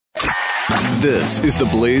This is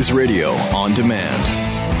TheBlaze Radio on demand.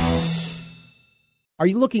 Are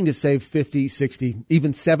you looking to save 50, 60,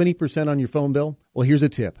 even 70% on your phone bill? Well, here's a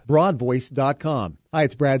tip. Broadvoice.com. Hi,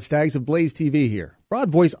 it's Brad Staggs of Blaze TV here.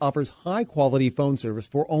 Broadvoice offers high-quality phone service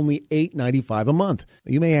for only $8.95 a month.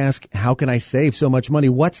 You may ask, how can I save so much money?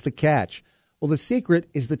 What's the catch? Well, the secret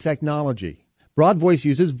is the technology. Broadvoice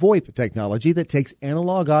uses VoIP technology that takes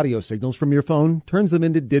analog audio signals from your phone, turns them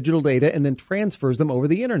into digital data, and then transfers them over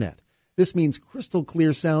the internet. This means crystal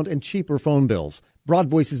clear sound and cheaper phone bills.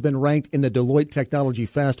 Broadvoice has been ranked in the Deloitte Technology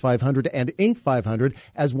Fast 500 and Inc. 500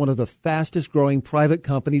 as one of the fastest growing private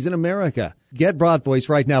companies in America. Get Broadvoice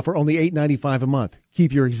right now for only $8.95 a month.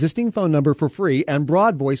 Keep your existing phone number for free, and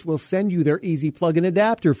Broadvoice will send you their easy plug-in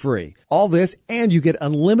adapter free. All this, and you get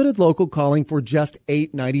unlimited local calling for just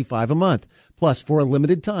 $8.95 a month. Plus, for a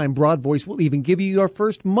limited time, Broadvoice will even give you your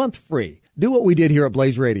first month free. Do what we did here at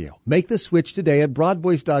Blaze Radio. Make the switch today at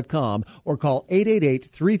broadvoice.com or call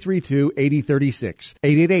 888-332-8036.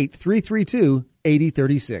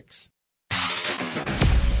 888-332-8036.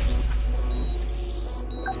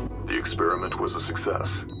 The experiment was a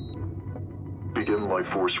success. Begin Life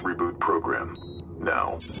Force Reboot Program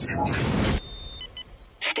now.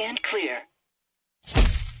 Stand clear.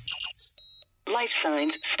 Life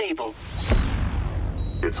signs stable.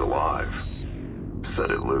 It's alive.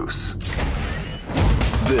 Set it loose.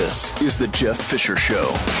 This is the Jeff Fisher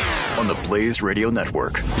Show on the Blaze Radio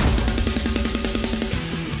Network.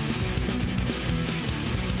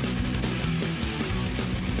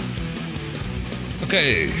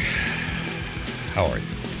 Okay. How are you?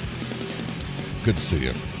 Good to see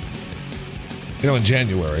you. You know, in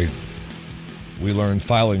January, we learned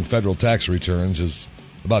filing federal tax returns is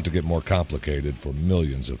about to get more complicated for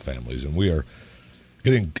millions of families, and we are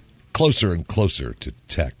getting closer and closer to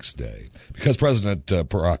tax day. Because President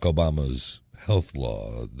Barack Obama's health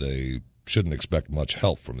law, they shouldn't expect much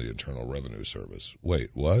help from the Internal Revenue Service.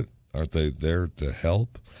 Wait, what? Aren't they there to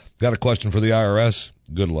help? Got a question for the IRS?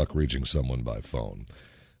 Good luck reaching someone by phone.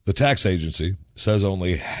 The tax agency says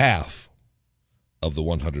only half of the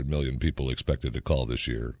 100 million people expected to call this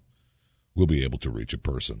year will be able to reach a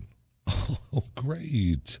person. Oh,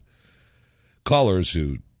 great. Callers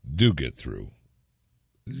who do get through,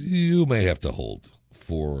 you may have to hold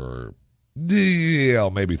for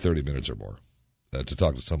maybe 30 minutes or more to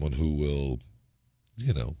talk to someone who will,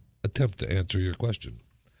 attempt to answer your question.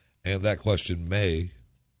 And that question may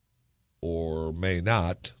or may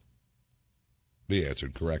not be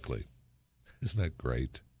answered correctly. Isn't that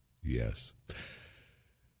great? Yes.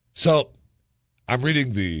 So I'm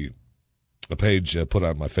reading a page put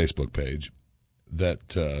on my Facebook page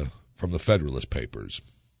that from the Federalist Papers,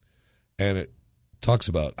 and it talks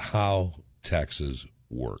about how taxes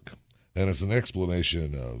work. And it's an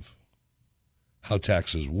explanation of how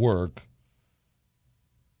taxes work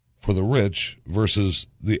for the rich versus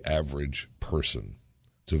the average person.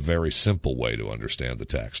 It's a very simple way to understand the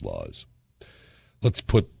tax laws. Let's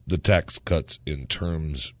put the tax cuts in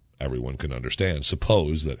terms everyone can understand.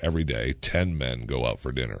 Suppose that every day 10 men go out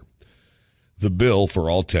for dinner. The bill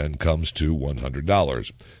for all 10 comes to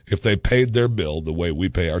 $100. If they paid their bill the way we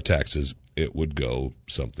pay our taxes, it would go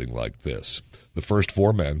something like this. The first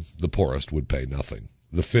 4 men, the poorest, would pay nothing.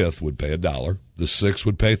 The fifth would pay $1. The sixth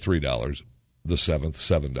would pay $3. The seventh,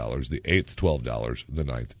 $7. The eighth, $12. The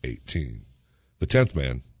ninth, $18. The 10th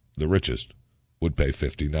man, the richest, would pay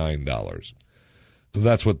 $59.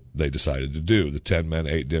 That's what they decided to do. The 10 men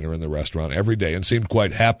ate dinner in the restaurant every day and seemed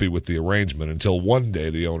quite happy with the arrangement until one day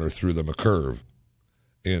the owner threw them a curve.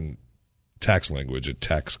 In tax language, a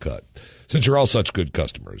tax cut. Since you're all such good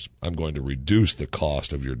customers, I'm going to reduce the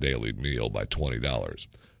cost of your daily meal by $20.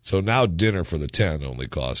 So now dinner for the 10 only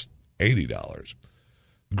costs $80.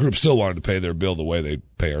 The group still wanted to pay their bill the way they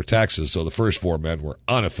pay our taxes, so the first 4 men were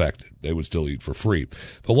unaffected. They would still eat for free.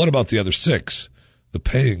 But what about the other 6, the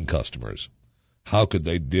paying customers? How could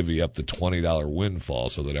they divvy up the $20 windfall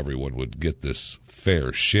so that everyone would get this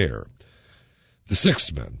fair share? The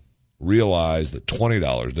 6th men realized that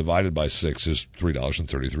 $20 divided by 6 is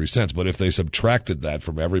 $3.33. But if they subtracted that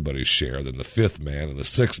from everybody's share, then the 5th man and the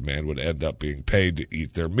 6th man would end up being paid to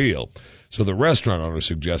eat their meal. So the restaurant owner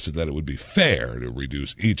suggested that it would be fair to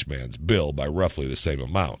reduce each man's bill by roughly the same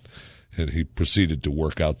amount. And he proceeded to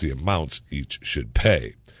work out the amounts each should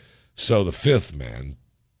pay. So the 5th man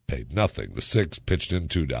paid nothing. The 6th pitched in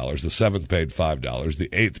 $2. The 7th paid $5. The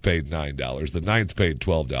 8th paid $9. The 9th paid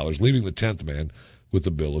 $12, leaving the 10th man with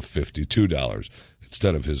a bill of $52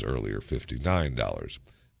 instead of his earlier $59.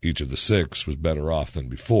 Each of the 6 was better off than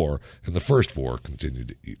before, and the first 4 continued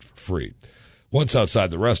to eat for free. Once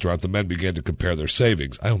outside the restaurant, the men began to compare their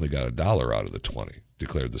savings. I only got $1 out of the 20.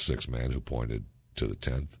 declared the sixth man who pointed to the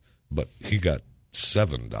 10th. But he got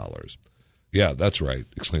 $7. Yeah, that's right,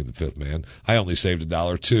 exclaimed the fifth man. I only saved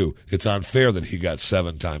 $1 too. It's unfair that he got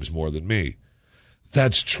 7 times more than me.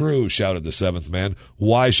 That's true, shouted the seventh man.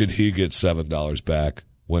 Why should he get $7 back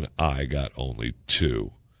when I got only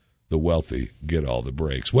 2? The wealthy get all the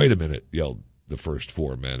breaks. Wait a minute, yelled the first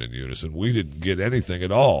 4 men in unison. We didn't get anything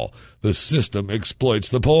at all. The system exploits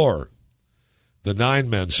the poor. The 9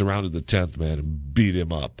 men surrounded the 10th man and beat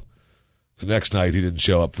him up. The next night he didn't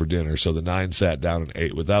show up for dinner, so the 9 sat down and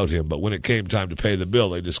ate without him. But when it came time to pay the bill,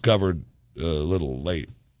 they discovered a little late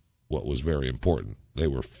what was very important. They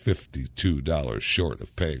were $52 short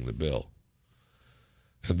of paying the bill.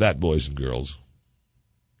 And that, boys and girls,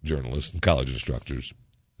 journalists and college instructors,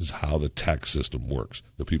 is how the tax system works.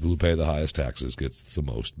 The people who pay the highest taxes get the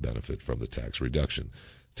most benefit from the tax reduction.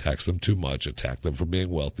 Tax them too much, attack them for being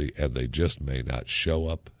wealthy, and they just may not show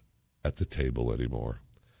up at the table anymore.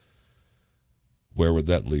 Where would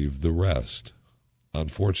that leave the rest?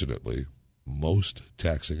 Unfortunately, most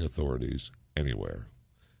taxing authorities anywhere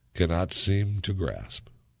cannot seem to grasp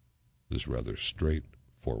this rather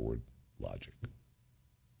straightforward logic.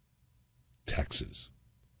 Taxes,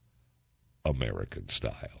 American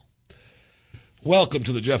style. Welcome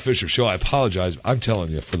to the Jeff Fisher Show. I apologize. I'm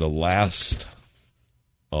telling you, for the last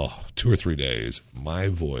 2 or 3 days, my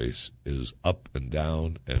voice is up and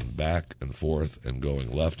down and back and forth and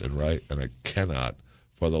going left and right, and I cannot,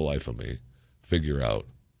 for the life of me, figure out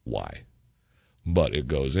why. But it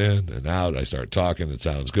goes in and out. I start talking. It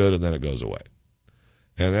sounds good, and then it goes away.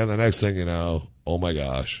 And then the next thing you know, oh, my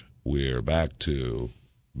gosh, we're back to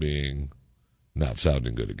being not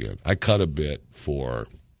sounding good again. I cut a bit for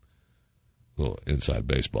inside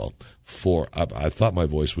baseball. I thought my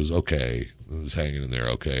voice was okay. It was hanging in there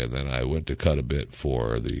okay. And then I went to cut a bit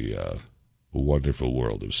for the Wonderful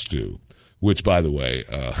World of Stu, which, by the way,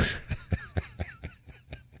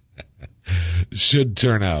 should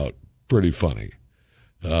turn out pretty funny.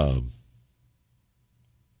 I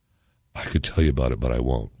could tell you about it, but I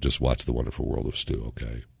won't. Just watch The Wonderful World of Stu,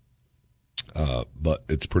 okay? But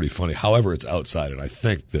it's pretty funny. However, it's outside, and I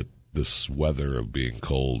think that this weather of being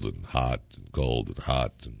cold and hot and cold and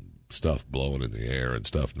hot and stuff blowing in the air and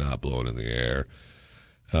stuff not blowing in the air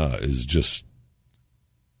is just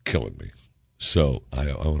killing me. So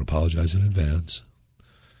I want to apologize in advance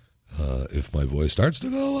if my voice starts to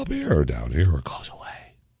go up here or down here or goes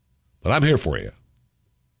away. But I'm here for you.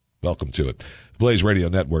 Welcome to it. Blaze Radio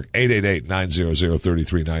Network,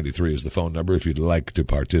 888-900-3393 is the phone number if you'd like to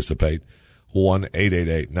participate.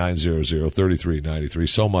 1-888-900-3393.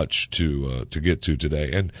 So much to get to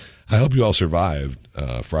today. And I hope you all survived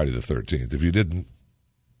Friday the 13th. If you didn't,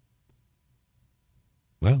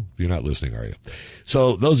 well, you're not listening, are you?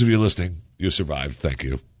 So those of you listening, you survived. Thank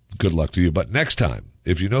you. Good luck to you. But next time,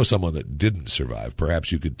 if you know someone that didn't survive,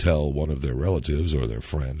 perhaps you could tell one of their relatives or their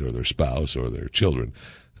friend or their spouse or their children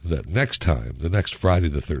that next time, the next Friday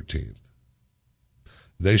the 13th,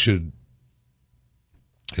 they should,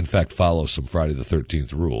 in fact, follow some Friday the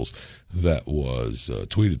 13th rules that was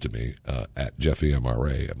tweeted to me at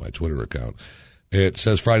JeffyMRA at my Twitter account. It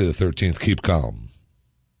says Friday the 13th, keep calm.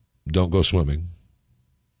 Don't go swimming.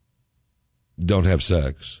 Don't have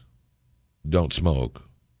sex. Don't smoke.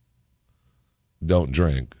 Don't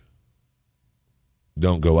drink.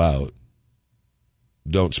 Don't go out.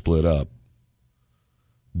 Don't split up.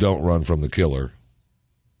 Don't run from the killer.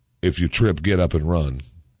 If you trip, get up and run.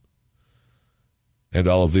 And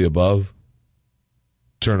all of the above,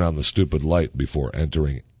 turn on the stupid light before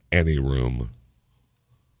entering any room.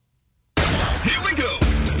 Here we go.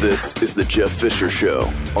 This is the Jeff Fisher Show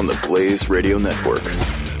on the Blaze Radio Network.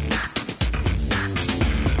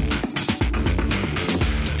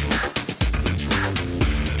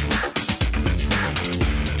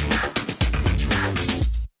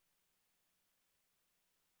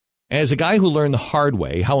 As a guy who learned the hard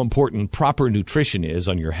way how important proper nutrition is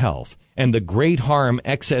on your health and the great harm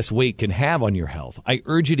excess weight can have on your health, I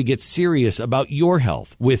urge you to get serious about your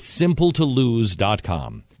health with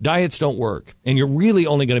SimpleToLose.com. Diets don't work, and you're really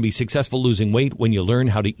only going to be successful losing weight when you learn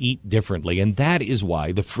how to eat differently, and that is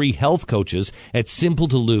why the free health coaches at Simple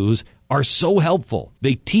to Lose are so helpful.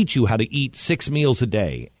 They teach you how to eat 6 meals a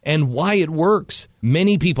day and why it works.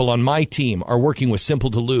 Many people on my team are working with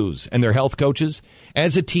Simple to Lose and their health coaches.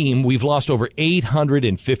 As a team, we've lost over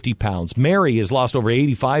 850 pounds. Mary has lost over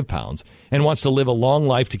 85 pounds and wants to live a long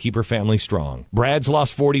life to keep her family strong. Brad's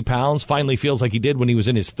lost 40 pounds, finally feels like he did when he was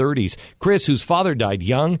in his 30s. Chris, whose father died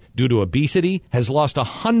young due to obesity, has lost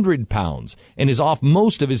 100 pounds and is off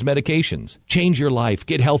most of his medications. Change your life,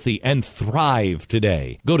 get healthy, and thrive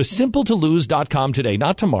today. Go to Simple SimpleToLose.com today,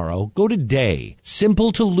 not tomorrow. Go today.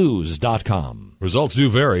 SimpleToLose.com. Results do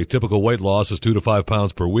vary. Typical weight loss is 2 to 5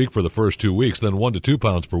 pounds per week for the first 2 weeks, then 1 to 2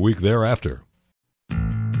 pounds per week thereafter.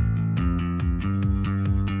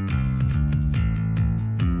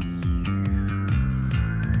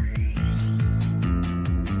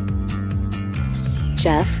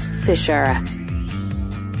 Jeff Fisher.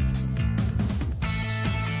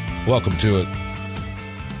 Welcome to it.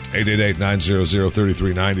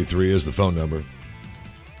 888-900-3393 is the phone number.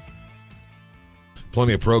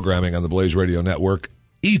 Plenty of programming on the Blaze Radio Network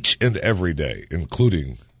each and every day,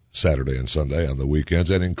 including Saturday and Sunday on the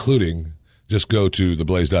weekends, and including, just go to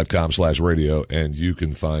theblaze.com/radio and you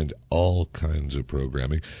can find all kinds of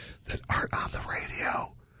programming that aren't on the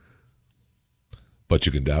radio. But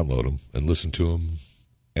you can download them and listen to them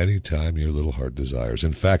anytime your little heart desires.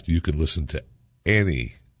 In fact, you can listen to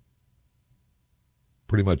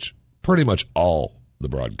pretty much all the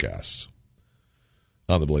broadcasts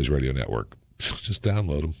on the Blaze Radio Network. Just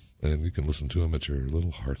download them, and you can listen to them at your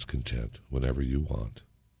little heart's content whenever you want.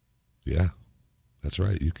 Yeah, that's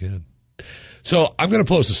right, you can. So I'm going to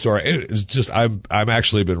post a story. It's just I'm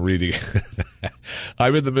actually been reading.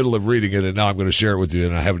 I'm in the middle of reading it, and now I'm going to share it with you,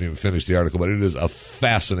 and I haven't even finished the article, but it is a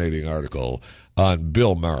fascinating article on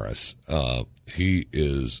Bill Maris. He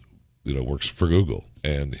is, works for Google,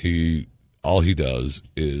 and all he does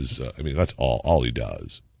is, that's all he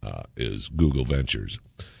does is Google Ventures.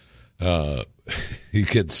 He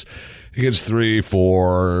gets 3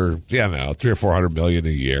 or 400 million a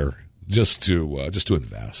year just to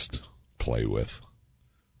invest, play with.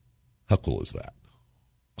 How cool is that?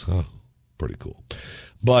 Huh, pretty cool.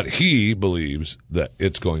 But he believes that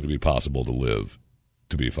it's going to be possible to live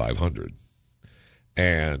to be 500.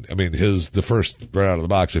 And, the first right out of the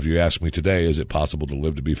box, if you ask me today, is it possible to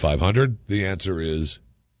live to be 500? The answer is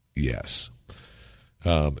yes.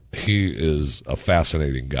 He is a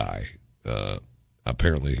fascinating guy.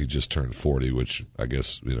 Apparently, he just turned 40, which I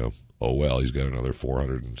guess, he's got another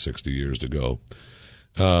 460 years to go.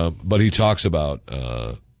 But he talks about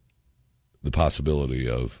the possibility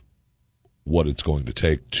of what it's going to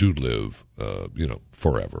take to live,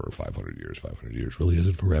 forever, 500 years. 500 years really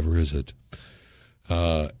isn't forever, is it?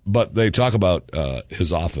 But they talk about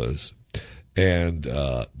his office, and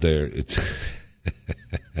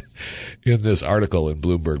in this article in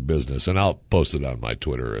Bloomberg Business, and I'll post it on my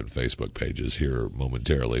Twitter and Facebook pages here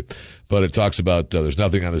momentarily, but it talks about there's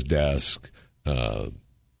nothing on his desk,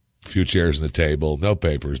 few chairs and a table, no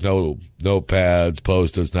papers, no pads,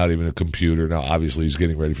 Post-its, not even a computer. Now, obviously, he's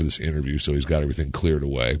getting ready for this interview, so he's got everything cleared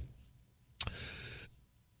away.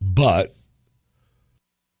 But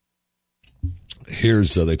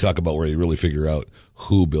they talk about where you really figure out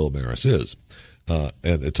who Bill Maris is. And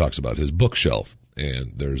it talks about his bookshelf.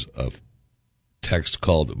 And there's a text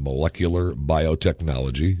called Molecular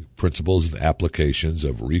Biotechnology, Principles and Applications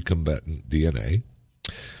of Recombinant DNA.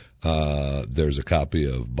 There's a copy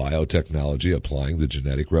of Biotechnology Applying the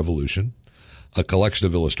Genetic Revolution, a collection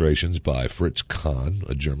of illustrations by Fritz Kahn,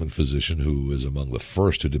 a German physician who is among the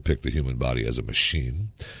first to depict the human body as a machine,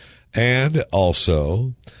 and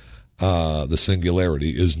also The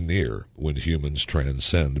Singularity is Near When Humans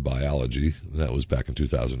Transcend Biology. That was back in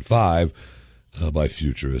 2005 by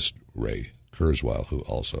futurist Ray Kurzweil, who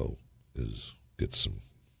also gets some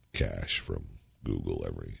cash from Google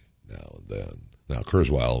every now and then. Now,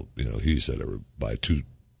 Kurzweil, he said by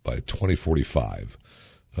 2045,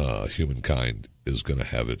 humankind is going to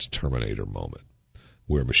have its Terminator moment,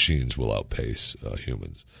 where machines will outpace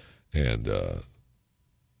humans. And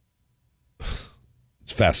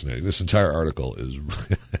it's fascinating. This entire article is...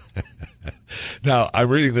 Now, I'm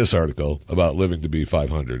reading this article about living to be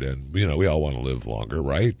 500, and, we all want to live longer,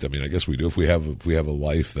 right? I guess we do. If we have a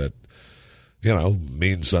life that,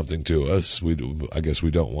 means something to us, I guess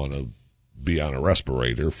we don't want to be on a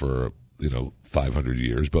respirator for, 500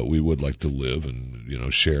 years, but we would like to live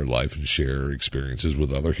and, share life and share experiences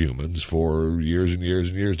with other humans for years and years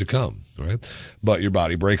and years to come, right? But your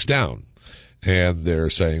body breaks down. And they're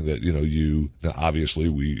saying that, now obviously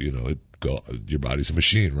your body's a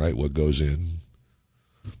machine, right? What goes in,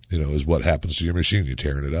 is what happens to your machine. You're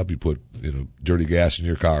tearing it up. You put, dirty gas in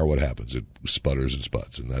your car. What happens? It sputters and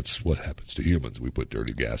sputs. And that's what happens to humans. We put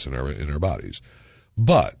dirty gas in our bodies.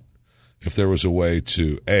 But if there was a way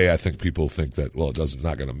to, I think people think that, well, it's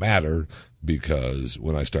not going to matter because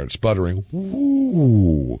when I start sputtering,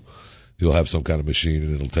 you'll have some kind of machine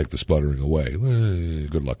and it'll take the sputtering away.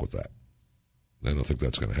 Good luck with that. I don't think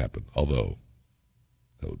that's going to happen, although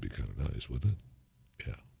that would be kind of nice, wouldn't it?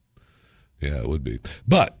 Yeah, it would be.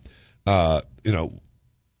 But,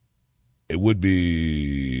 it would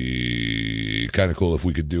be kind of cool if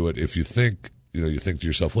we could do it. If you think, you think to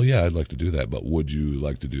yourself, well, yeah, I'd like to do that, but would you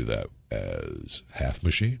like to do that as half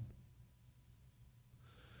machine,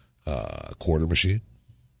 quarter machine,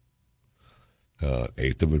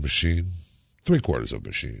 eighth of a machine, 3/4 of a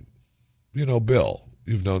machine? Bill.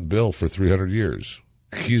 You've known Bill for 300 years.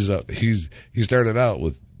 He started out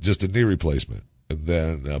with just a knee replacement, and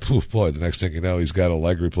then the next thing you know, he's got a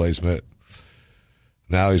leg replacement.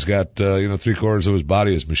 Now he's got 3/4 of his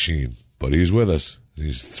body is machine, but he's with us.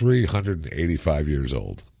 He's 385 years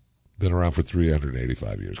old. Been around for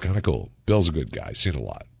 385 years. Kind of cool. Bill's a good guy. Seen a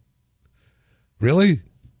lot. Really?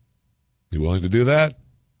 You willing to do that?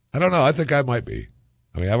 I don't know. I think I might be.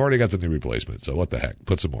 I've already got the knee replacement, so what the heck?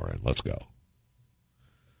 Put some more in. Let's go.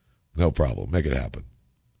 No problem. Make it happen.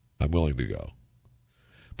 I'm willing to go.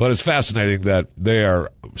 But it's fascinating that they are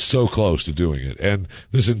so close to doing it. And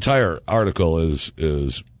this entire article is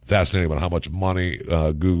fascinating about how much money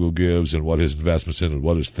Google gives and what his investments in and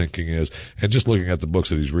what his thinking is. And just looking at the books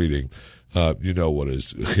that he's reading, what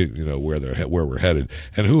is, where we're headed.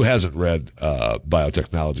 And who hasn't read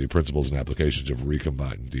Biotechnology, Principles and Applications of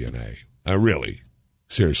Recombinant DNA? Really?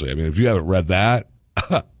 Seriously. If you haven't read that,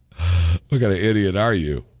 what kind of idiot are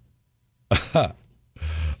you?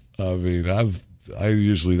 I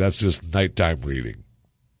usually, that's just nighttime reading.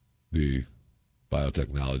 The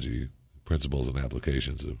Biotechnology, Principles and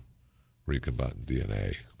Applications of Recombinant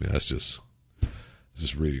DNA. That's just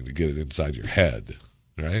reading to get it inside your head,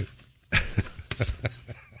 right?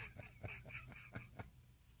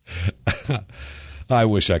 I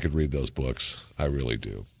wish I could read those books. I really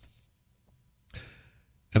do.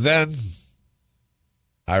 And then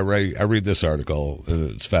I read this article, and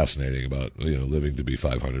it's fascinating about living to be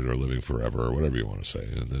 500 or living forever or whatever you want to say,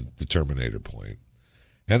 and the Terminator point.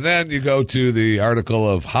 And then you go to the article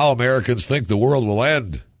of how Americans think the world will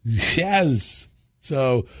end. Yes.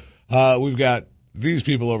 So we've got these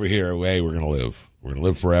people over here. Hey, we're going to live. We're going to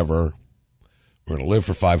live forever. We're going to live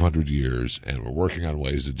for 500 years, and we're working on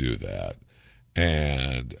ways to do that.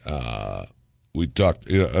 And we talked.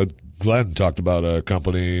 Glenn talked about a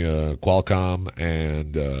company, Qualcomm,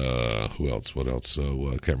 and who else? What else? So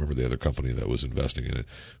I can't remember the other company that was investing in it.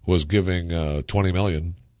 Was giving $20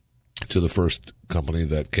 million to the first company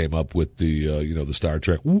that came up with the the Star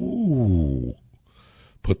Trek. Ooh,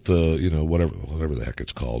 put the whatever the heck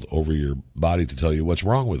it's called over your body to tell you what's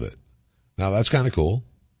wrong with it. Now that's kind of cool,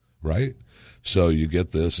 right? So you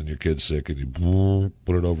get this, and your kid's sick, and you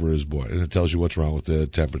put it over his boy, and it tells you what's wrong with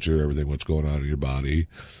it, temperature, everything, what's going on in your body.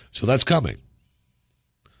 So that's coming,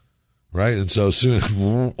 right? And so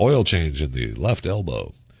soon, oil change in the left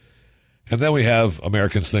elbow. And then we have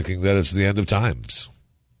Americans thinking that it's the end of times,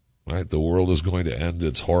 right? The world is going to end.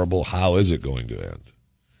 It's horrible. How is it going to end?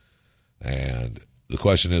 And the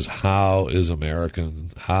question is, how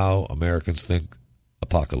Americans think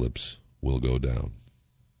apocalypse will go down.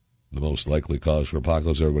 The most likely cause for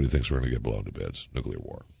apocalypse, everybody thinks we're going to get blown to bits. Nuclear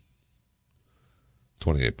war.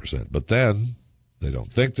 28%. But then they don't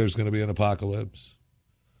think there's going to be an apocalypse.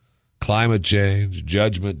 Climate change,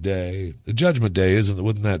 Judgment Day. The Judgment Day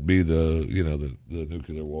wouldn't that be the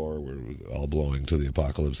nuclear war where we're all blowing to the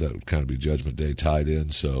apocalypse? That would kind of be Judgment Day tied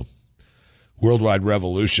in. So worldwide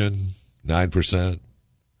revolution, 9%.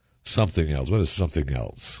 Something else. What is something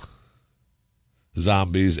else?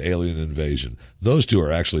 Zombies, alien invasion. Those two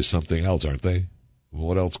are actually something else, aren't they?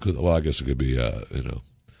 What else could? Well, I guess it could be a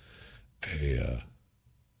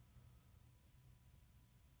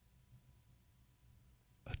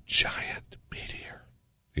giant meteor.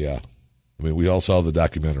 Yeah, we all saw the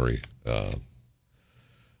documentary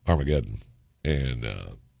Armageddon, and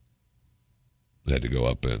they had to go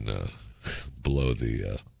up and blow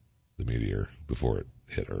the meteor before it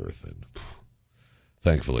hit Earth, and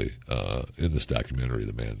thankfully, in this documentary,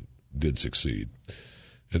 the man did succeed.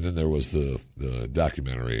 And then there was the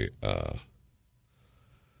documentary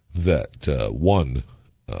that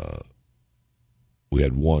we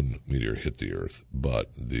had one meteor hit the Earth, but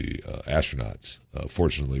the astronauts,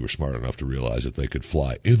 fortunately, were smart enough to realize that they could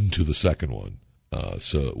fly into the second one,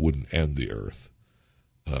 so it wouldn't end the Earth.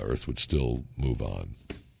 Earth would still move on.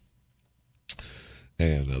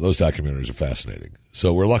 And those documentaries are fascinating.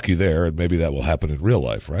 So we're lucky there, and maybe that will happen in real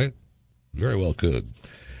life, right? Very well could.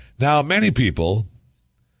 Now, many people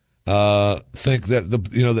think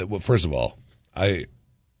that first of all, the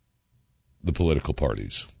political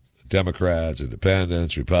parties, Democrats,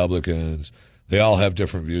 Independents, Republicans, they all have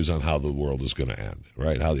different views on how the world is going to end,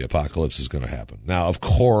 right? How the apocalypse is going to happen. Now, of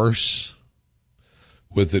course,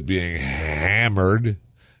 with it being hammered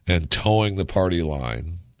and towing the party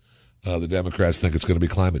line, the Democrats think it's going to be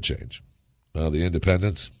climate change. The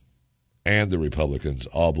Independents, and the Republicans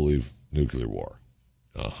all believe nuclear war.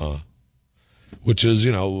 Which is,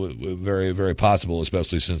 very, very possible,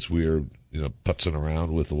 especially since we are, putzing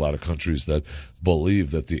around with a lot of countries that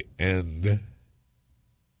believe that the end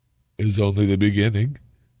is only the beginning.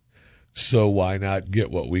 So why not get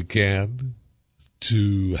what we can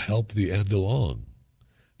to help the end along?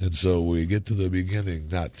 And so we get to the beginning,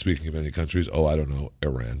 not speaking of any countries, I don't know,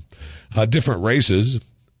 Iran. Different races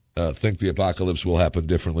think the apocalypse will happen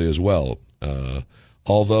differently as well.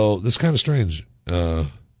 Although, this is kind of strange.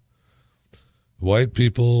 White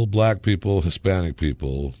people, black people, Hispanic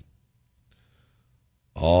people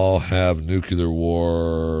all have nuclear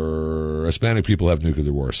war. Hispanic people have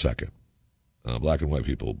nuclear war second. Black and white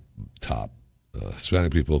people top.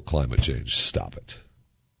 Hispanic people, climate change. Stop it.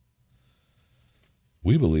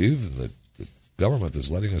 We believe that the government is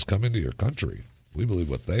letting us come into your country. We believe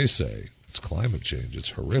what they say. It's climate change. It's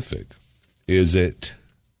horrific. Is it?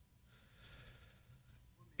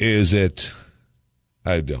 Is it?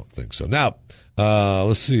 I don't think so. Now,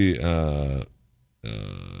 let's see.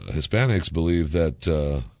 Hispanics believe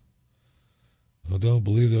that. Don't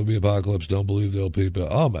believe there'll be apocalypse. Don't believe there'll be.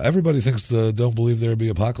 Everybody thinks the don't believe there'll be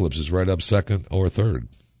apocalypse is right up second or third.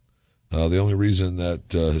 The only reason that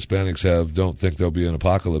Hispanics don't think there'll be an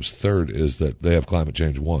apocalypse third is that they have climate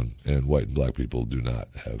change one, and white and black people do not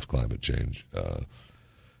have climate change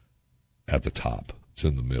at the top. It's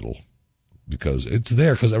in the middle because it's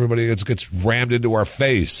there because everybody gets rammed into our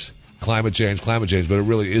face. Climate change, but it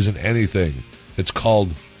really isn't anything. It's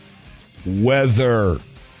called weather.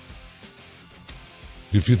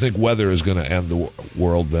 If you think weather is going to end the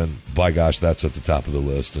world, then by gosh, that's at the top of the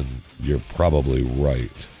list, and you're probably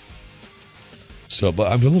right. So,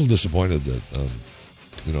 but I'm a little disappointed that,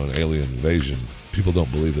 an alien invasion, people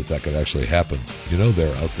don't believe that could actually happen.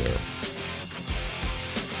 They're out there.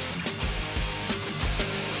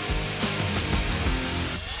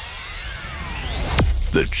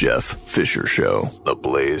 The Jeff Fisher Show, the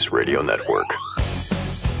Blaze Radio Network.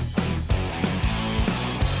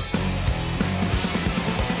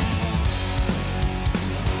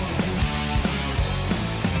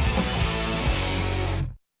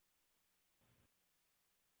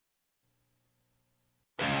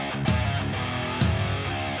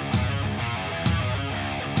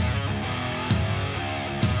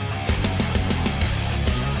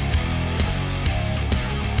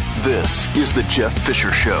 This is the Jeff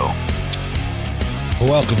Fisher Show.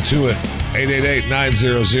 Welcome to it.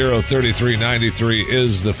 888-900-3393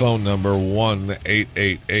 is the phone number.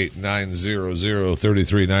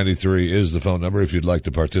 1-888-900-3393 is the phone number if you'd like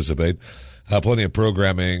to participate. Plenty of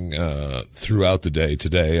programming throughout the day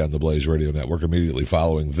today on the Blaze Radio Network immediately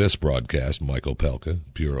following this broadcast. Mike Opelka,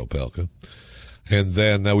 Pure Opelka. And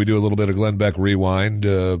then we do a little bit of Glenn Beck Rewind.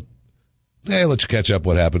 Hey, let you catch up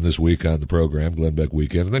what happened this week on the program, Glenn Beck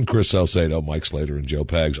Weekend. And then Chris Salcedo, Mike Slater, and Joe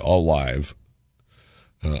Pags, all live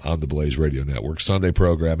on the Blaze Radio Network. Sunday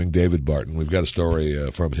programming, David Barton. We've got a story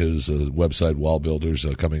from his website, Wall Builders,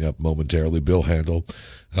 coming up momentarily. Bill Handel.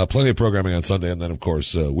 Plenty of programming on Sunday. And then, of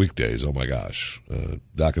course, weekdays. Oh, my gosh.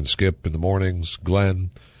 Doc and Skip in the mornings. Glenn,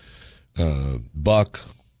 Buck,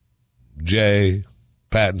 Jay,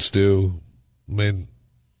 Pat and Stu. I mean,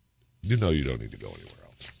 you don't need to go anywhere.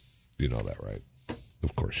 You know that, right?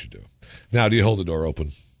 Of course you do. Now, do you hold the door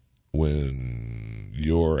open when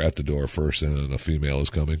you're at the door first and a female is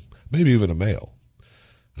coming? Maybe even a male.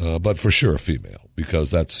 But for sure a female, because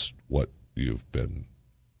that's what you've been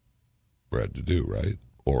bred to do, right?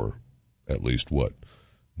 Or at least what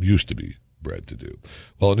used to be bred to do.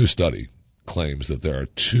 Well, a new study claims that there are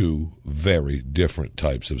two very different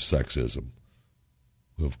types of sexism.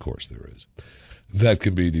 Of course there is. That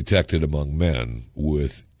can be detected among men,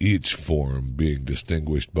 with each form being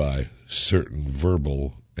distinguished by certain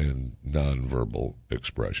verbal and nonverbal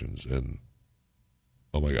expressions. And,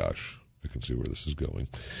 oh my gosh, I can see where this is going.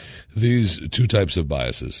 These two types of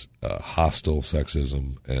biases, hostile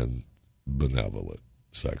sexism and benevolent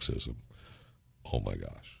sexism. Oh my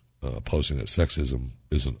gosh. Posing that sexism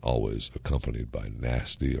isn't always accompanied by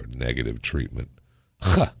nasty or negative treatment.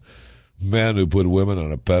 Men who put women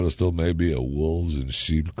on a pedestal may be a wolves in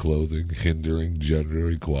sheep clothing, hindering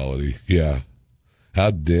gender equality. Yeah.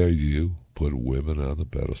 How dare you put women on the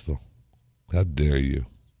pedestal? How dare you?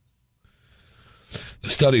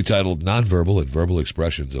 The study, titled Nonverbal and Verbal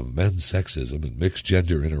Expressions of Men's Sexism and Mixed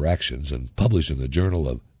Gender Interactions, and published in the Journal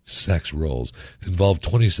of Sex Roles, involved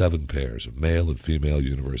 27 pairs of male and female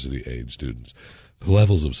university-age students. The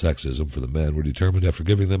levels of sexism for the men were determined after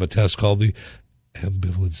giving them a test called the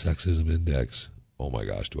Ambivalent Sexism Index. Oh my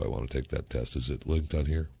gosh, do I want to take that test? Is it linked on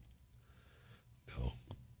here? No.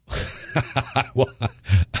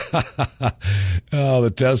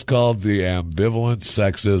 The test called the Ambivalent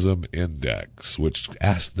Sexism Index, which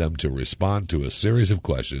asked them to respond to a series of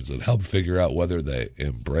questions that helped figure out whether they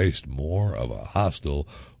embraced more of a hostile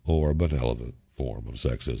or benevolent form of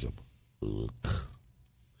sexism.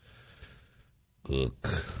 The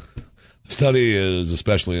study is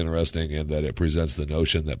especially interesting in that it presents the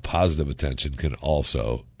notion that positive attention can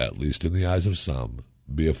also, at least in the eyes of some,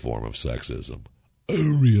 be a form of sexism.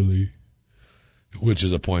 Oh, really? Which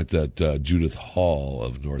is a point that Judith Hall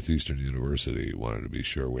of Northeastern University wanted to be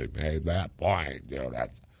sure we made that point.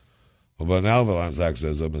 Judith. Benevolent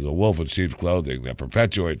sexism is a wolf in sheep's clothing that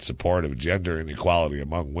perpetuates support of gender inequality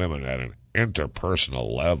among women at an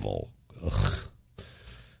interpersonal level. Ugh.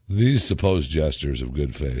 These supposed gestures of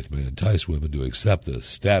good faith may entice women to accept the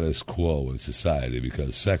status quo in society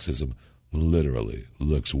because sexism literally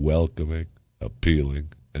looks welcoming,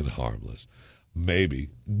 appealing, and harmless. Maybe,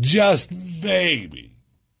 just maybe,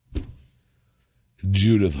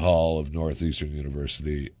 Judith Hall of Northeastern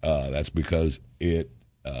University, that's because it's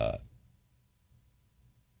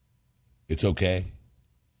okay.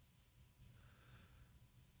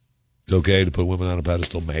 It's okay to put women on a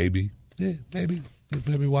pedestal, maybe. Yeah, maybe. That's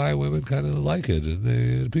maybe why women kind of like it, and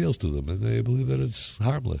it appeals to them, and they believe that it's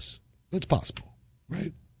harmless. It's possible,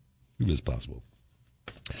 right? It is possible.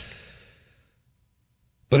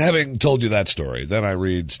 But having told you that story, then I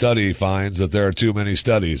read, study finds that there are too many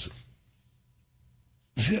studies.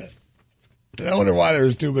 I wonder why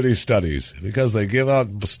there's too many studies. Because they give out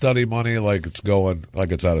study money like it's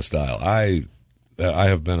out of style. I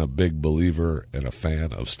have been a big believer and a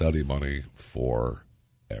fan of study money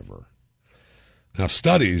forever. Now,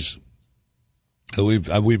 studies, we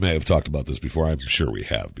may have talked about this before. I'm sure we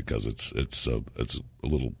have because it's a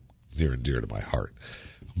little near and dear to my heart.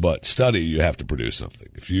 But study, you have to produce something.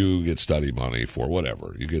 If you get study money for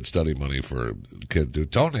whatever, you get study money for do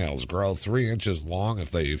toenails grow 3 inches long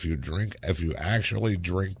if you actually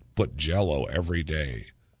put Jell-O every day.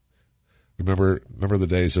 Remember the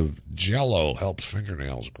days of Jell-O helps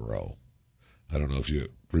fingernails grow. I don't know if you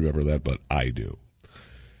remember that, but I do.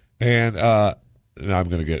 And I'm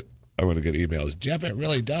going to get emails. Jeff, it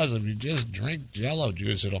really does. If you just drink Jell-O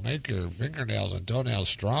juice, it'll make your fingernails and toenails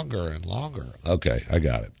stronger and longer. Okay, I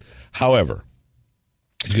got it. However,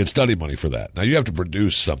 you get study money for that. Now, you have to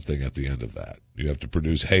produce something at the end of that. You have to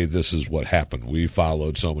produce, hey, this is what happened. We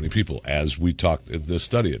followed so many people. As we talked in this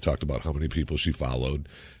study, it talked about how many people she followed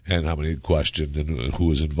and how many questioned and who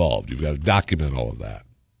was involved. You've got to document all of that.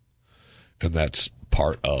 And that's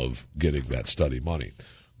part of getting that study money.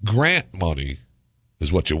 Grant money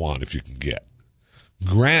is what you want if you can get.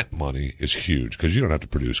 Grant money is huge because you don't have to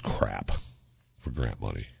produce crap for grant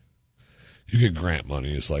money. You get grant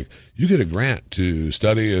money. It's like you get a grant to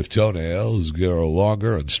study if toenails grow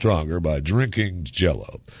longer and stronger by drinking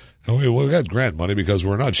Jell-O. And we got grant money because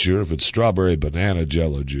we're not sure if it's strawberry banana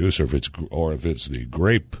Jell-O juice or if it's the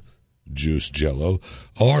grape juice Jell-O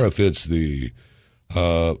or if it's the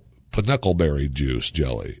pineapple juice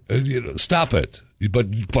jelly. Stop it.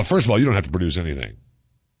 But first of all, you don't have to produce anything.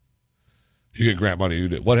 You get grant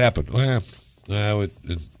money. What happened? Well,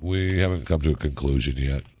 we haven't come to a conclusion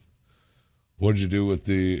yet. What did you do with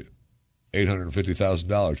the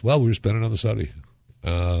 $850,000? Well, we were spending on the study,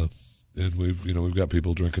 and we've got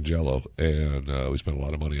people drinking Jell-O, and we spent a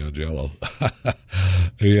lot of money on Jell-O.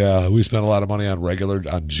 Yeah, we spent a lot of money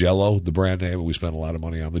on Jell-O, the brand name, and we spent a lot of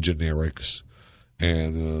money on the generics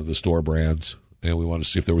and the store brands, and we wanted to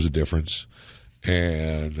see if there was a difference.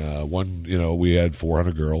 And we had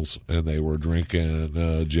 400 girls, and they were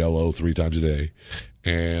drinking Jell-O 3 times a day,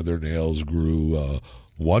 and their nails grew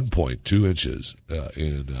 1.2 inches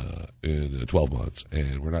in 12 months.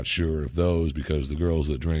 And we're not sure if those, because the girls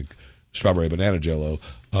that drink strawberry banana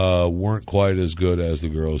Jell-O weren't quite as good as the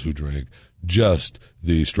girls who drank just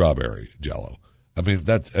the strawberry Jell-O. I mean,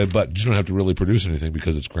 but you don't have to really produce anything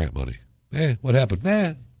because it's grant money. What happened?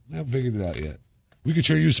 I haven't figured it out yet. We could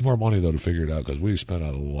sure use some more money, though, to figure it out because we spent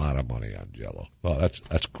a lot of money on Jell-O. Oh,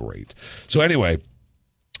 that's great. So anyway,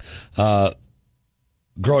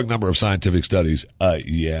 growing number of scientific studies,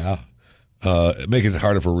 making it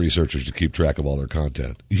harder for researchers to keep track of all their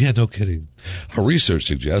content. Yeah, no kidding. Our research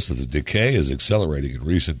suggests that the decay is accelerating in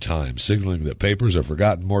recent times, signaling that papers are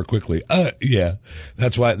forgotten more quickly. Yeah,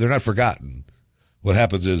 that's why they're not forgotten. What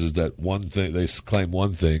happens is that one thing, they claim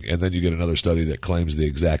one thing, and then you get another study that claims the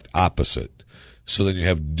exact opposite. So then you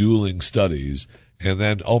have dueling studies, and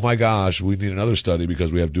then, oh my gosh, we need another study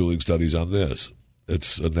because we have dueling studies on this.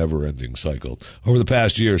 It's a never-ending cycle. Over the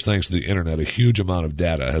past years, thanks to the Internet, a huge amount of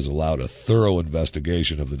data has allowed a thorough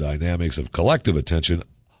investigation of the dynamics of collective attention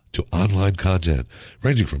to online content,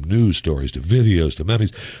 ranging from news stories to videos to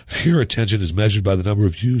memes. Here, attention is measured by the number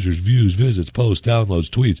of users, views, visits, posts, downloads,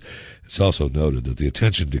 tweets. It's also noted that the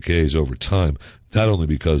attention decays over time, not only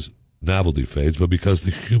because novelty fades, but because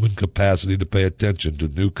the human capacity to pay attention to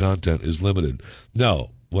new content is limited. No,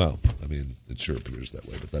 well, I mean, it sure appears that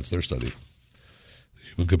way, but that's their study.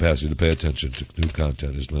 The human capacity to pay attention to new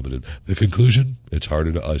content is limited. The conclusion? It's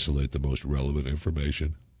harder to isolate the most relevant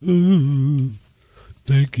information.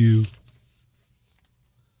 Thank you.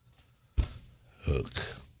 Ugh.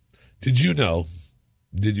 Did you know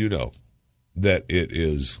that it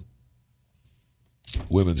is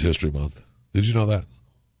Women's History Month? Did you know that?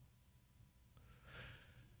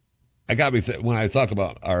 I got me when I talk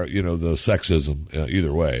about our, the sexism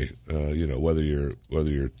either way, whether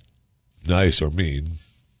you're nice or mean.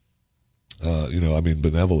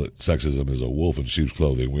 Benevolent sexism is a wolf in sheep's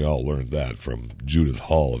clothing. We all learned that from Judith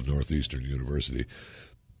Hall of Northeastern University.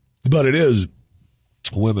 But it is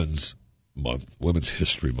Women's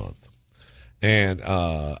History Month. And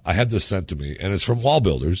I had this sent to me, and it's from Wall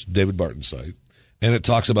Builders, David Barton's site, and it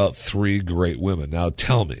talks about 3 great women. Now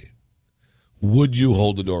tell me, would you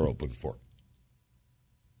hold the door open for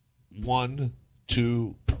 1,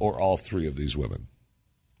 2, or all 3 of these women?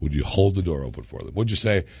 Would you hold the door open for them? Would you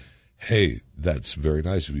say, hey, that's very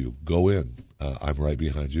nice of you. Go in. I'm right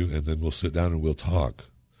behind you, and then we'll sit down and we'll talk.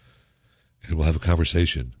 And we'll have a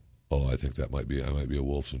conversation. Oh, I think I might be a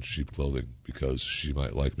wolf in sheep clothing because she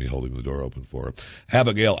might like me holding the door open for her.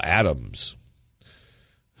 Abigail Adams.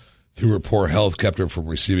 Through her poor health kept her from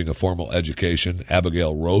receiving a formal education.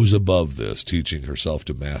 Abigail rose above this, teaching herself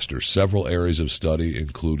to master several areas of study,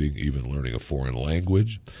 including even learning a foreign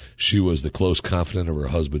language. She was the close confidant of her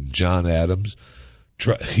husband, John Adams.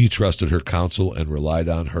 He trusted her counsel and relied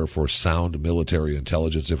on her for sound military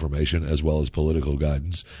intelligence information as well as political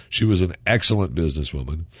guidance. She was an excellent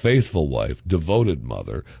businesswoman, faithful wife, devoted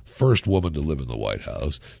mother, first woman to live in the White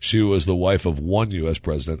House. She was the wife of one U.S.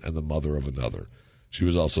 president and the mother of another. She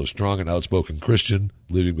was also a strong and outspoken Christian,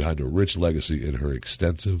 leaving behind a rich legacy in her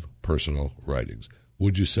extensive personal writings.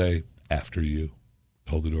 Would you say, after you,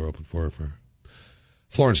 hold the door open for her?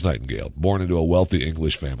 Florence Nightingale, born into a wealthy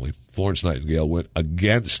English family, Florence Nightingale went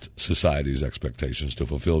against society's expectations to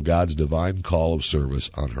fulfill God's divine call of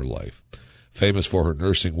service on her life. Famous for her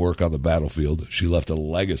nursing work on the battlefield, she left a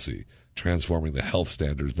legacy transforming the health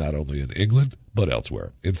standards not only in England, but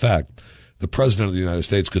elsewhere. In fact, the President of the United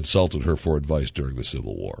States consulted her for advice during the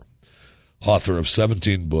Civil War. Author of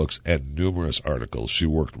 17 books and numerous articles, she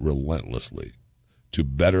worked relentlessly to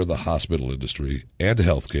better the hospital industry and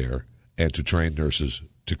healthcare and to train nurses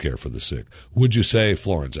to care for the sick. Would you say,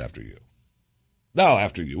 Florence, after you? No,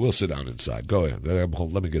 after you. We'll sit down inside. Go in.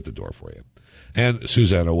 Let me get the door for you. And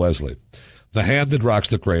Susanna Wesley. The hand that rocks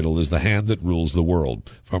the cradle is the hand that rules the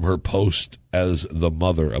world. From her post as the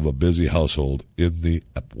mother of a busy household in the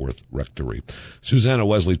Epworth Rectory, Susanna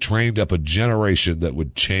Wesley trained up a generation that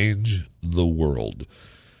would change the world.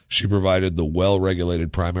 She provided the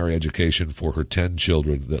well-regulated primary education for her 10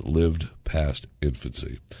 children that lived past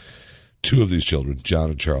infancy. 2 of these children,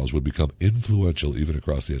 John and Charles, would become influential even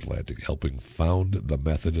across the Atlantic, helping found the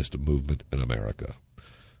Methodist movement in America.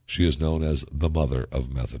 She is known as the mother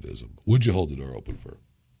of Methodism. Would you hold the door open for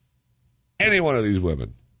any one of these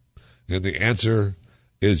women? And the answer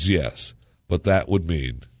is yes, but that would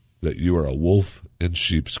mean that you are a wolf in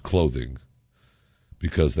sheep's clothing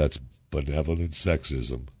because that's benevolent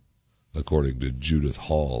sexism, according to Judith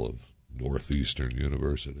Hall of Northeastern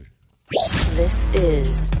University. This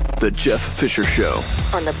is The Jeff Fisher Show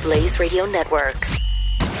on the Blaze Radio Network.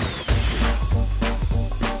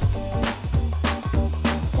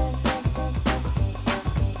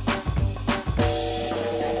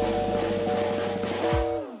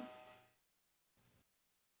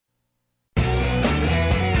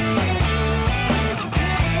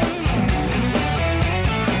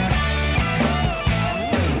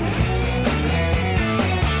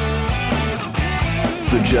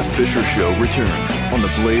 The Jeff Fisher Show returns on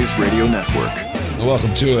the Blaze Radio Network.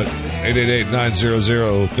 Welcome to it.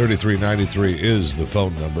 888-900-3393 is the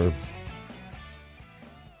phone number.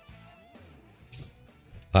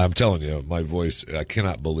 I'm telling you, my voice, I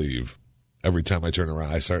cannot believe. Every time I turn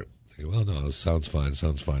around, I start thinking, well, no, it sounds fine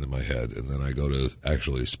in my head. And then I go to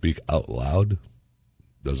actually speak out loud.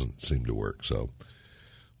 Doesn't seem to work. So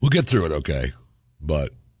we'll get through it okay.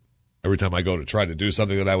 But every time I go to try to do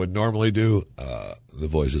something that I would normally do, the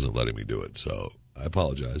voice isn't letting me do it. So I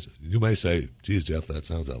apologize. You may say, geez, Jeff, that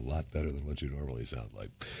sounds a lot better than what you normally sound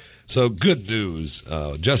like. So good news.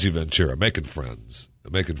 Jesse Ventura, making friends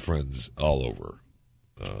all over.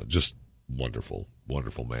 Just wonderful,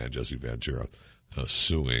 wonderful man, Jesse Ventura.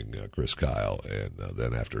 suing Chris Kyle, and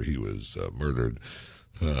then after he was murdered,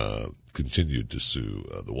 continued to sue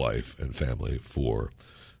the wife and family for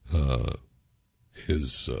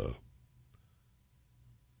his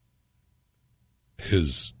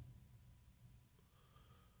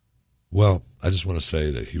well, I just want to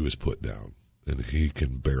say that he was put down, and he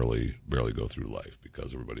can barely go through life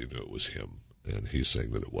because everybody knew it was him, and he's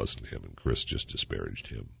saying that it wasn't him, and Chris just disparaged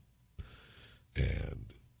him. And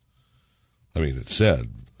I mean, it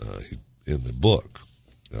said in the book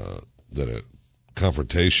that a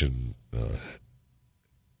confrontation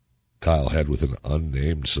Kyle had with an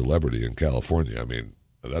unnamed celebrity in California. I mean,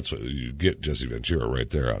 that's what you get Jesse Ventura right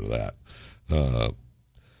there out of that.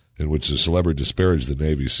 In which the celebrity disparaged the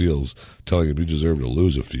Navy SEALs, telling him you deserve to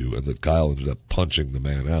lose a few, and that Kyle ended up punching the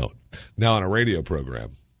man out. Now, on a radio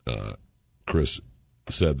program, Chris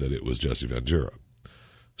said that it was Jesse Ventura.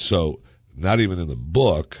 So, not even in the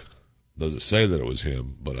book does it say that it was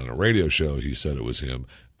him, but on a radio show he said it was him,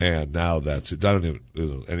 and now that's it. I don't even,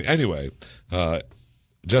 anyway,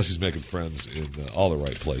 Jesse's making friends in all the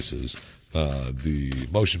right places. The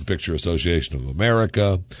Motion Picture Association of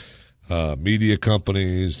America, media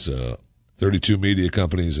companies, 32 media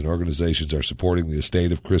companies and organizations are supporting the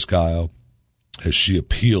estate of Chris Kyle as she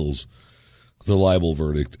appeals the libel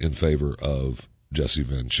verdict in favor of Jesse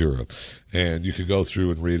Ventura. And you can go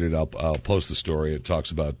through and read it. I'll post the story. It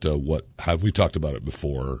talks about how we talked about it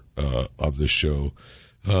before on this show,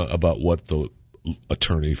 about what the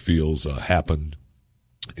attorney feels happened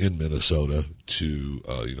in Minnesota to,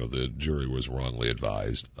 the jury was wrongly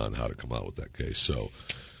advised on how to come out with that case. So,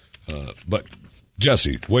 but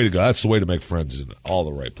Jesse, way to go. That's the way to make friends in all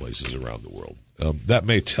the right places around the world. That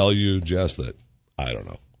may tell you, Jess, that, I don't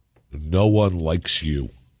know, no one likes you.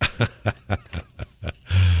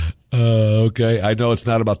 Okay, I know it's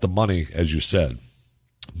not about the money, as you said,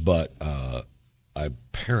 but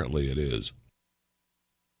apparently it is.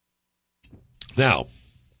 Now,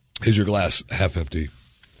 is your glass half empty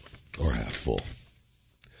or half full?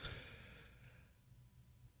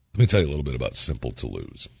 Let me tell you a little bit about Simple to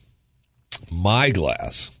Lose. My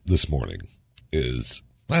glass this morning is,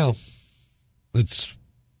 well, it's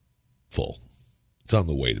full. It's on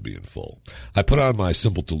the way to being full. I put on my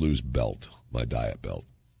Simple to Lose belt, my diet belt.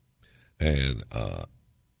 And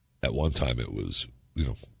at one time it was,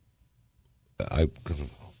 I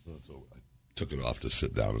took it off to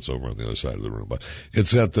sit down. It's over on the other side of the room. But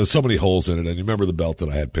it's got so many holes in it. And you remember the belt that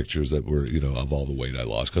I had pictures that were, of all the weight I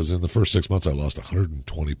lost. Because in the first 6 months I lost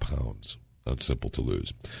 120 pounds on Simple to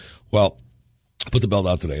Lose. Well, I put the belt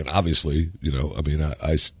out today. And obviously,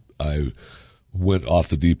 I went off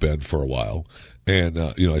the deep end for a while. And,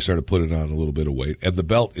 I started putting on a little bit of weight. And the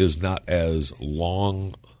belt is not as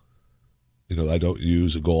long. I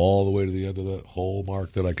don't go all the way to the end of that hole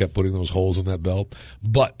mark that I kept putting those holes in that belt.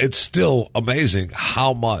 But it's still amazing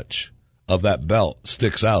how much of that belt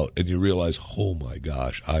sticks out. And you realize, oh, my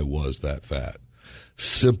gosh, I was that fat.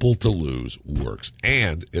 Simple to Lose works.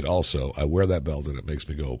 And it also, I wear that belt and it makes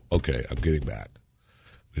me go, okay, I'm getting back.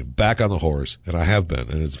 I'm back on the horse, and I have been.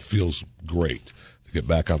 And it feels great to get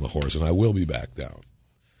back on the horse. And I will be back down.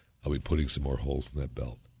 I'll be putting some more holes in that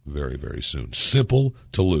belt very, very soon.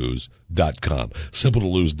 SimpleToLose.com. Simple to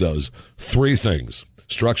Lose does 3 things.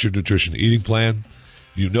 Structured nutrition eating plan.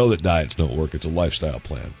 You know that diets don't work. It's a lifestyle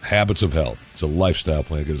plan. Habits of health. It's a lifestyle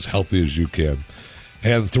plan. Get as healthy as you can.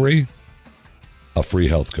 And 3, a free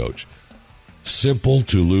health coach.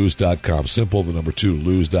 SimpleToLose.com. Simple, the number 2,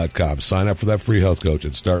 lose.com. Sign up for that free health coach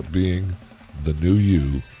and start being the new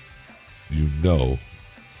you know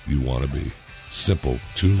you want to be.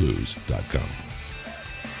 SimpleToLose.com.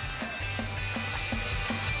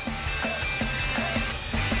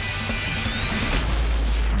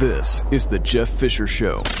 This is the Jeff Fisher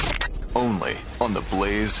Show, only on the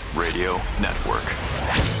Blaze Radio Network.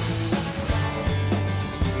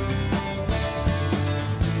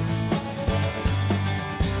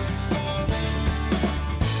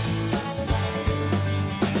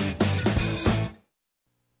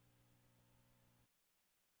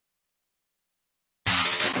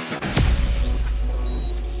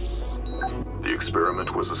 The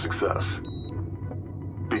experiment was a success.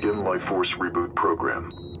 Begin Life Force Reboot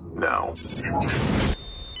Program now.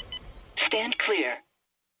 Stand clear.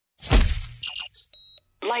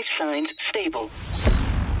 Life signs stable.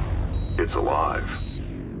 It's alive.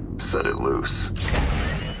 Set it loose.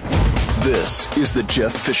 This is the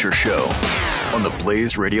Jeff Fisher Show on the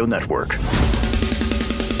Blaze Radio Network.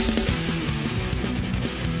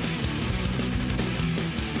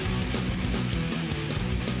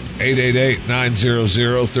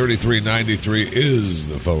 888-900-3393 is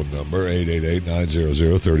the phone number.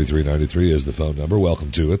 888-900-3393 is the phone number.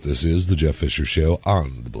 Welcome to it. This is the Jeff Fisher Show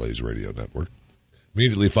on the Blaze Radio Network.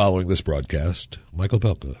 Immediately following this broadcast, Michael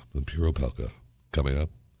Pelka and Puro Pelka coming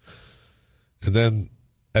up. And then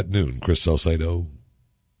at noon, Chris Salcedo,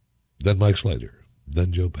 then Mike Slater,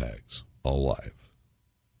 then Joe Pags, all live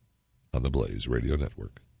on the Blaze Radio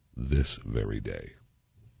Network this very day.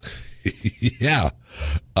 Yeah,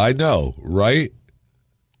 I know, right?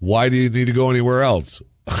 Why do you need to go anywhere else?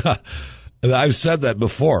 I've said that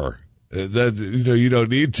before. That you don't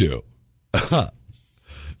need to.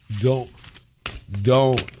 Don't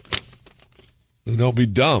be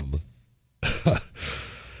dumb.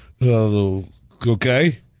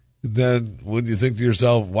 Okay? Then when you think to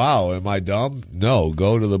yourself, wow, am I dumb? No,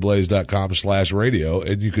 go to theblaze.com/radio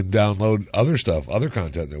and you can download other stuff, other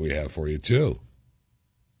content that we have for you too.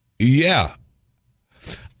 Yeah.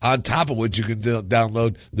 On top of which you can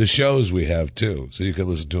download the shows we have too, so you can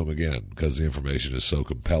listen to them again because the information is so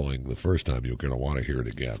compelling the first time you're going to want to hear it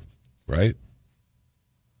again. Right?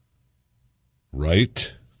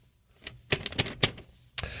 Right?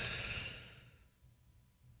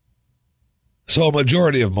 So a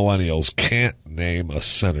majority of millennials can't name a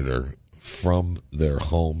senator from their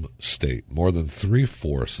home state. More than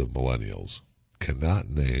 3/4 of millennials cannot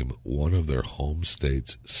name one of their home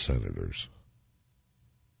state's senators.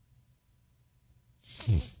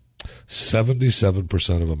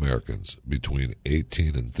 77% of Americans between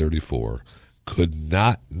 18 and 34 could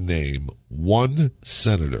not name one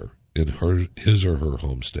senator in his or her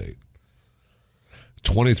home state.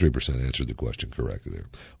 23% answered the question correctly there.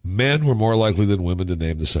 Men were more likely than women to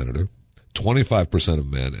name the senator. 25% of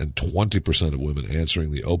men and 20% of women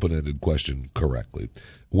answering the open-ended question correctly.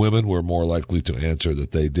 Women were more likely to answer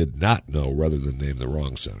that they did not know rather than name the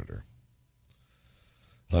wrong senator.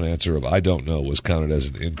 An answer of I don't know was counted as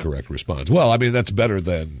an incorrect response. Well, I mean, that's better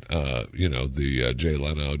than, the Jay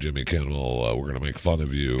Leno, Jimmy Kimmel, we're going to make fun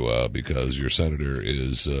of you because your senator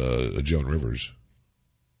is Joan Rivers.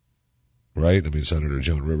 Right? I mean, Senator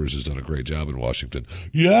Joan Rivers has done a great job in Washington.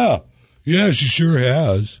 Yeah, she sure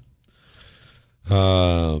has.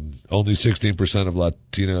 Only 16% of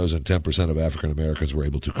Latinos and 10% of African Americans were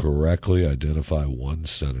able to correctly identify one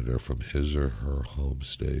senator from his or her home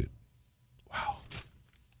state.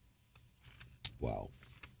 Wow.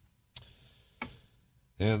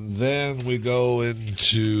 And then we go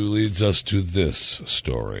leads us to this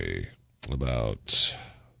story about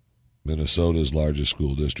Minnesota's largest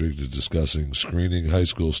school district is discussing screening high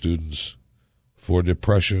school students for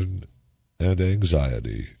depression and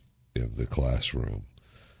anxiety in the classroom.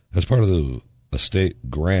 As part of a state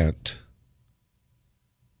grant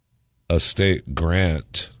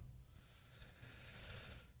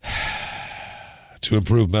to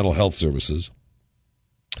improve mental health services,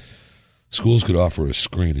 schools could offer a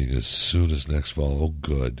screening as soon as next fall. Oh,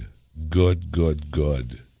 good.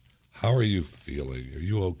 How are you feeling? Are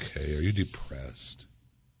you okay? Are you depressed?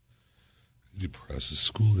 Has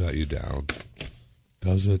school got you down?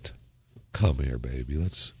 Does it? Come here, baby.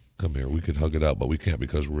 Let's come here. We could hug it out, but we can't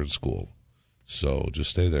because we're in school. So just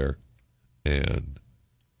stay there and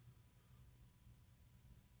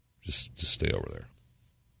just stay over there.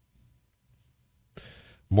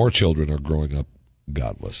 More children are growing up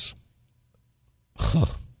godless. Did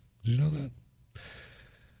you know that?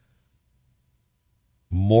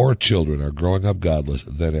 More children are growing up godless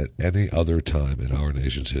than at any other time in our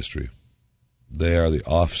nation's history. They are the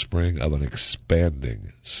offspring of an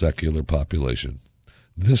expanding secular population.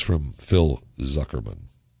 This from Phil Zuckerman.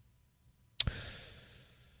 The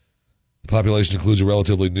population includes a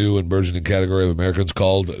relatively new and burgeoning category of Americans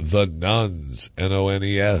called the nuns,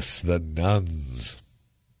 N-O-N-E-S, the nuns,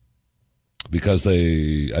 because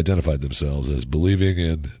they identified themselves as believing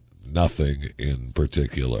in nothing in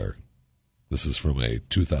particular. This is from a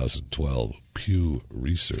 2012 Pew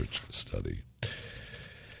Research study.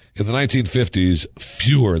 In the 1950s,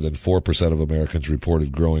 fewer than 4% of Americans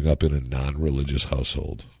reported growing up in a non-religious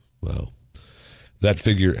household. Wow. That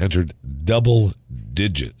figure entered double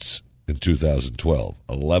digits in 2012.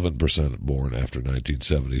 11% born after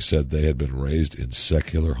 1970 said they had been raised in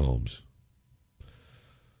secular homes.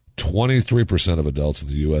 23% of adults in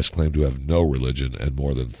the U.S. claim to have no religion, and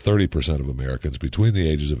more than 30% of Americans between the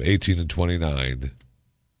ages of 18 and 29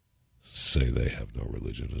 say they have no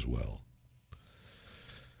religion as well.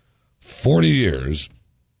 40 years,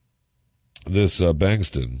 this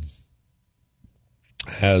Bankston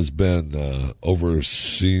has been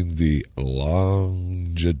overseeing the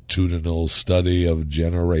longitudinal study of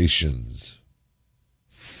generations.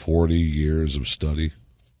 40 years of study.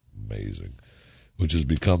 Amazing. which has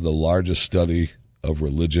become the largest study of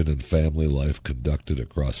religion and family life conducted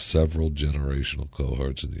across several generational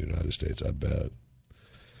cohorts in the United States. I bet.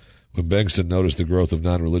 When Bengtson noticed the growth of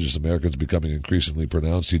non-religious Americans becoming increasingly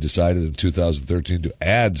pronounced, he decided in 2013 to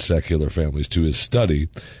add secular families to his study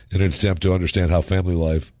in an attempt to understand how family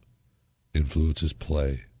life influences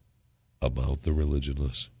play among the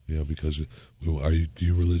religionless. Yeah, because do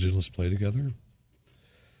you religionless play together?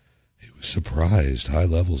 He was surprised. High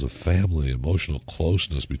levels of family, emotional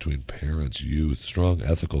closeness between parents, youth, strong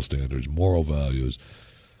ethical standards, moral values.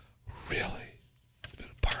 Really, it's been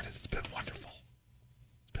a part of it. It's been wonderful.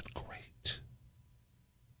 It's been great.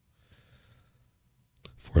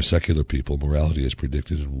 For secular people, morality is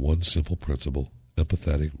predicted in one simple principle: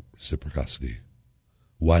 empathetic reciprocity,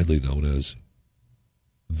 widely known as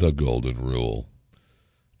the Golden Rule.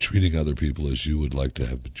 Treating other people as you would like to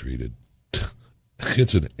have been treated.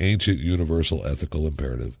 It's an ancient universal ethical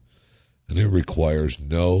imperative, and it requires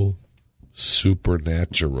no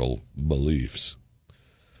supernatural beliefs.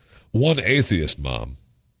 One atheist mom,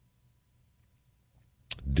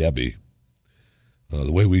 Debbie,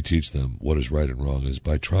 the way we teach them what is right and wrong is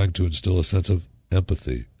by trying to instill a sense of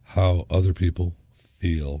empathy, how other people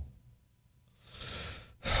feel.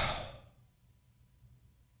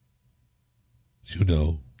 You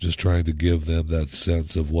know, just trying to give them that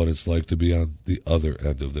sense of what it's like to be on the other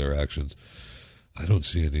end of their actions. I don't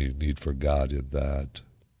see any need for God in that.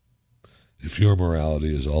 If your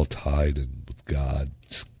morality is all tied in with God,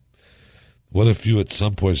 what if you at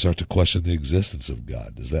some point start to question the existence of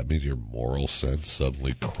God? Does that mean your moral sense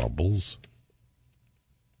suddenly crumbles?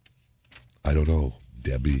 I don't know,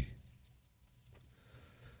 Debbie.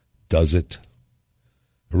 Does it?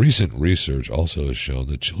 Recent research also has shown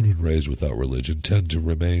that children raised without religion tend to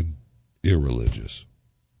remain irreligious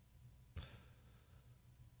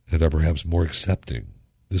and are perhaps more accepting.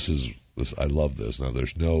 This. I love this. Now,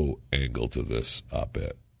 there's no angle to this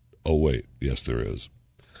op-ed. Oh, wait. Yes, there is.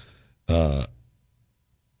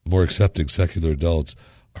 More accepting secular adults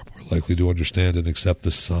are more likely to understand and accept the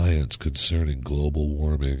science concerning global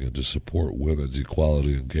warming and to support women's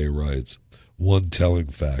equality and gay rights. One telling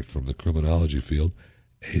fact from the criminology field: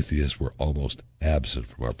 atheists were almost absent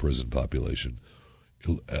from our prison population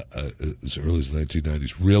as early as the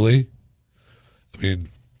 1990s. Really? I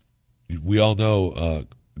mean, we all know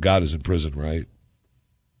God is in prison, right?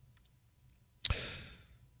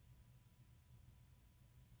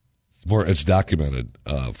 It's documented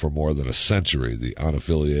for more than a century. The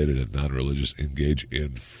unaffiliated and non-religious engage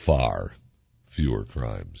in far fewer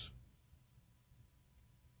crimes.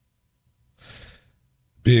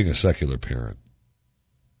 Being a secular parent,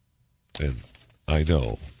 and I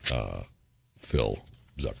know Phil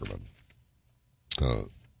Zuckerman, I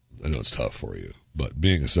know it's tough for you, but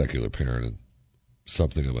being a secular parent and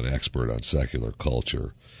something of an expert on secular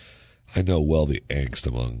culture, I know well the angst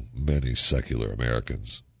among many secular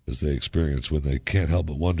Americans as they experience when they can't help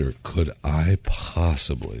but wonder, could I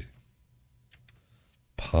possibly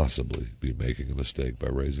be making a mistake by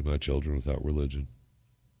raising my children without religion?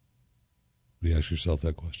 Do you ask yourself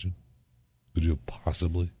that question? Could you have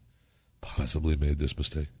possibly made this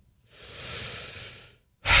mistake?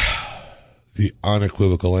 The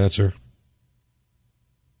unequivocal answer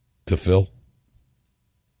to Phil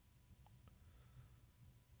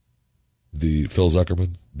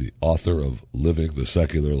Zuckerman, the author of Living the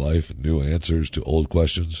Secular Life, New Answers to Old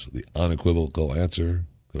Questions, the unequivocal answer,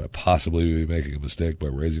 could I possibly be making a mistake by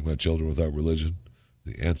raising my children without religion?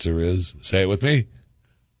 The answer is, say it with me,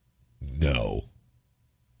 no.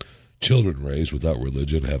 Children raised without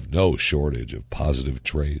religion have no shortage of positive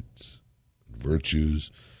traits and virtues,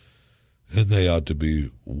 and they ought to be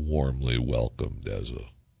warmly welcomed as a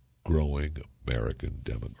growing American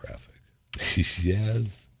demographic.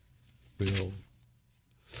 Yes, Phil.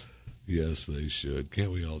 Yes, they should.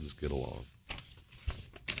 Can't we all just get along?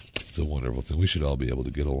 It's a wonderful thing. We should all be able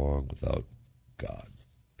to get along without God.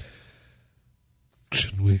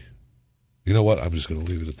 Shouldn't we? You know what? I'm just going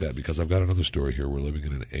to leave it at that because I've got another story here. We're living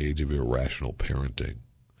in an age of irrational parenting,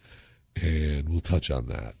 and we'll touch on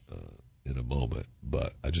that in a moment.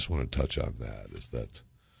 But I just want to touch on that, is that,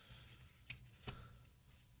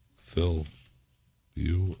 Phil,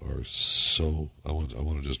 you are so... I want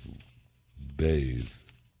to just bathe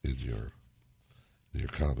in your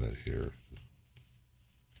comment here.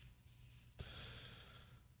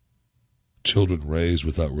 Children raised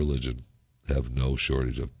without religion have no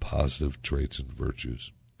shortage of positive traits and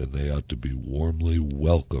virtues, and they ought to be warmly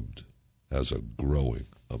welcomed as a growing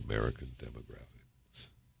American demographic.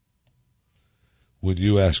 When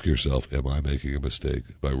you ask yourself, am I making a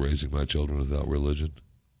mistake by raising my children without religion?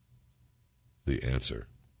 The answer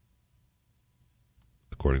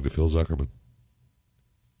according to Phil Zuckerman.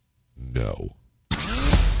 No.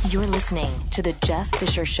 You're listening to The Jeff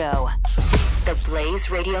Fisher Show, the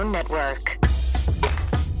Blaze Radio Network.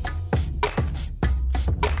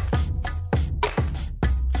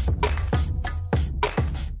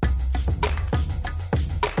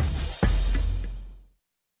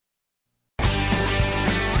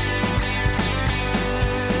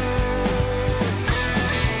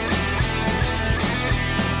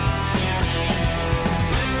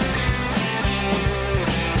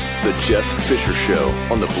 The Jeff Fisher Show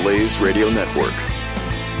on the Blaze Radio Network.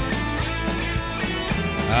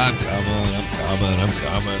 I'm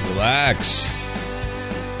coming.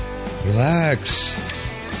 Relax.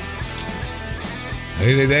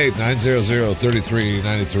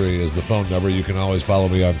 888-900-3393 is the phone number. You can always follow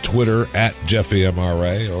me on Twitter at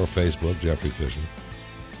JeffyMRA or Facebook, Jeffrey Fisher.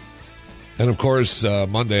 And, of course,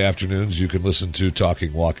 Monday afternoons you can listen to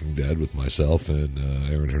Talking Walking Dead with myself and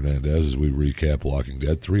Aaron Hernandez as we recap Walking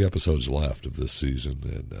Dead. 3 episodes left of this season,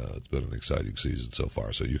 and it's been an exciting season so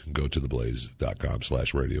far. So you can go to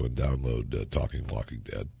theblaze.com/radio and download Talking Walking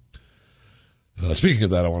Dead. Speaking of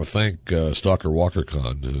that, I want to thank Stalker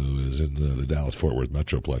WalkerCon, who is in the Dallas-Fort Worth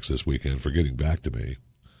Metroplex this weekend, for getting back to me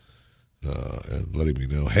and letting me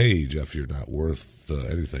know, hey, Jeff, you're not worth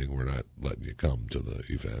anything. We're not letting you come to the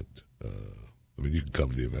event. I mean, you can come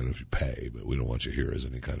to the event if you pay, but we don't want you here as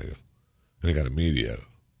any kind of media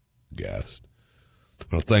guest. I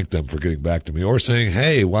want to thank them for getting back to me or saying,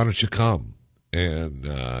 hey, why don't you come and,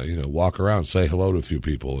 walk around, say hello to a few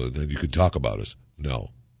people, and then you can talk about us. No,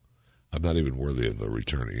 I'm not even worthy of the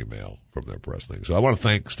return email from their press thing. So I want to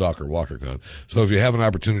thank Stalker WalkerCon. So if you have an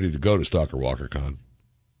opportunity to go to Stalker WalkerCon,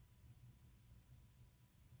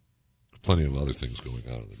 plenty of other things going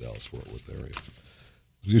on in the Dallas-Fort Worth area.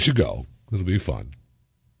 You should go. It'll be fun.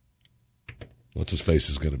 What's his face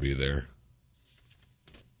is going to be there?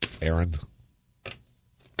 Aaron,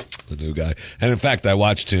 the new guy. And in fact, I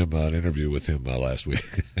watched him an interview with him last week,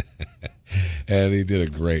 and he did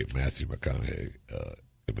a great Matthew McConaughey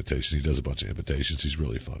imitation. He does a bunch of imitations. He's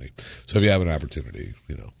really funny. So if you have an opportunity,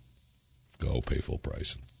 go pay full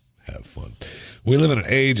price and have fun. We live in an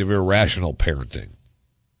age of irrational parenting.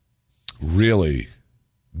 Really?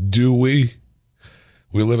 Do we?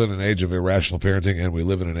 We live in an age of irrational parenting, and we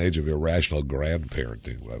live in an age of irrational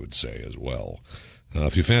grandparenting, I would say, as well.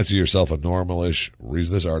 If you fancy yourself a normalish, read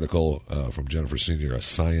this article from Jennifer Senior, A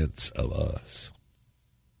Science of Us.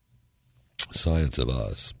 Science of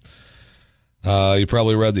Us. You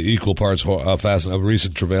probably read the equal parts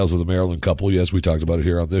recent travails of the Maryland couple. Yes, we talked about it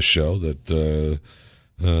here on this show, that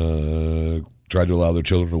tried to allow their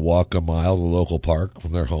children to walk a mile to a local park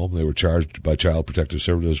from their home. They were charged by Child Protective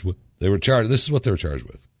Services. This is what they were charged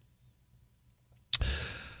with.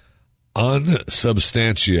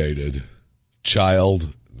 Unsubstantiated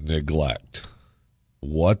child neglect.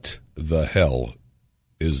 What the hell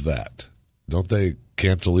is that? Don't they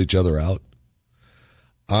cancel each other out?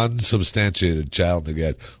 Unsubstantiated child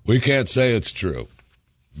neglect. We can't say it's true,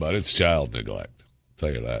 but it's child neglect. I'll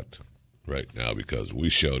tell you that right now, because we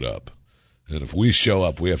showed up. And if we show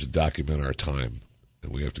up, we have to document our time,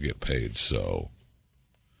 and we have to get paid. So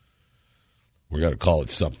we got to call it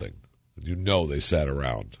something. They sat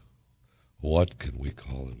around. What can we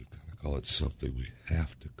call it? We've got to call it something. We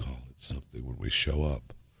have to call it something when we show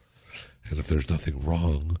up. And if there's nothing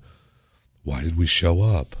wrong, why did we show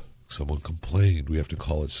up? Someone complained. We have to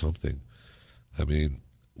call it something. I mean,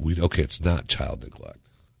 it's not child neglect.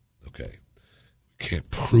 Okay. We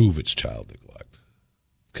can't prove it's child neglect.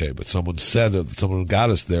 Okay, but someone got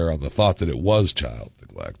us there on the thought that it was child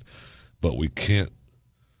neglect, but we can't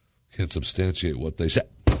substantiate what they said.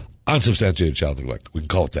 Unsubstantiated child neglect. We can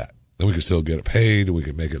call it that. Then we can still get it paid. We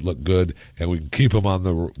can make it look good, and we can keep them on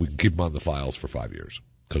the files for 5 years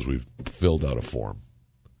because we've filled out a form.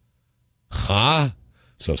 Huh?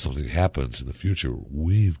 So if something happens in the future,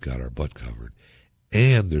 we've got our butt covered,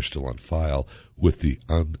 and they're still on file with the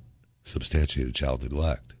unsubstantiated child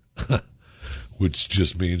neglect. Which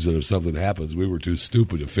just means that if something happens, we were too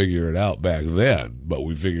stupid to figure it out back then, but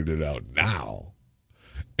we figured it out now,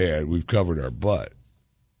 and we've covered our butt.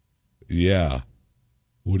 Yeah.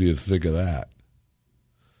 What do you think of that?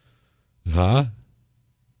 Huh?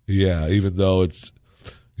 Yeah, even though it's,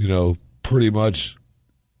 pretty much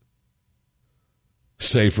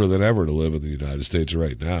safer than ever to live in the United States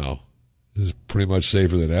right now. It's pretty much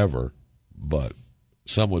safer than ever, but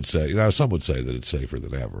some would say that it's safer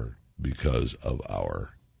than ever because of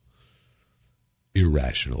our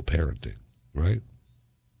irrational parenting, right?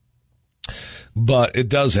 But it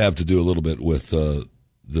does have to do a little bit with the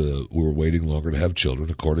we're waiting longer to have children,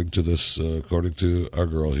 according to our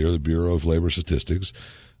girl here, the Bureau of Labor Statistics.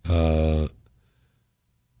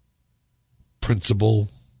 Principle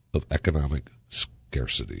of economic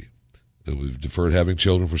scarcity. And we've deferred having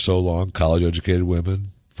children for so long. College-educated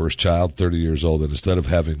women, first child, 30 years old, and instead of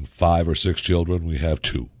having 5 or 6 children, we have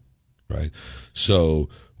 2, right? So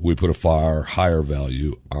we put a far higher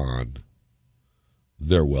value on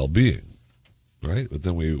their well-being, right? But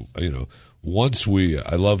then I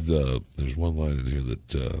love there's one line in here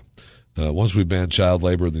that once we ban child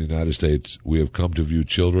labor in the United States, we have come to view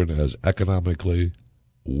children as economically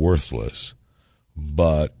worthless,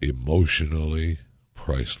 but emotionally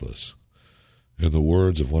priceless. In the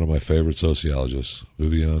words of one of my favorite sociologists,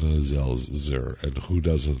 Viviana Zellzer, and who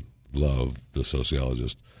doesn't love the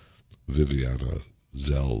sociologist Viviana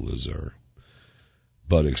Zellzer?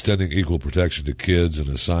 But extending equal protection to kids and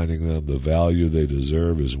assigning them the value they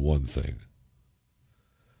deserve is one thing.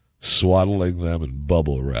 Swaddling them in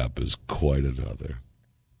bubble wrap is quite another.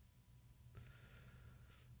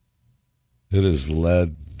 It has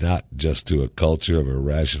led not just to a culture of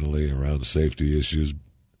irrationality around safety issues,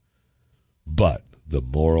 but the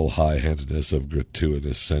moral high-handedness of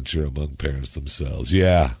gratuitous censure among parents themselves.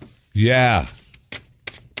 Yeah.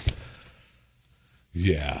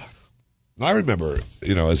 I remember,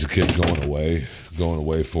 as a kid going away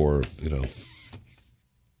for,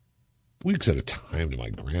 weeks at a time to my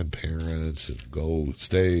grandparents and go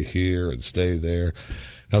stay here and stay there.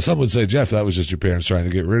 Now, some would say, Jeff, that was just your parents trying to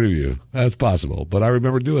get rid of you. That's possible, but I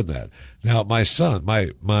remember doing that. Now, my son,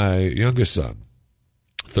 my youngest son,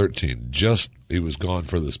 13, he was gone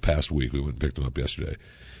for this past week. We went and picked him up yesterday.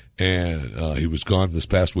 And he was gone this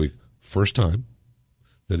past week. First time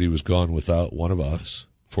that he was gone without one of us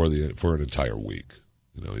for an entire week.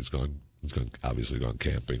 He's obviously gone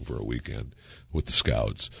camping for a weekend with the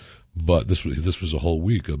scouts. But this was a whole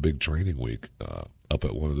week, a big training week, up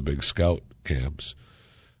at one of the big scout camps,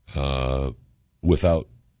 without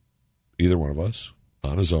either one of us,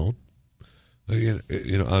 on his own,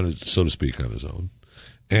 so to speak, on his own.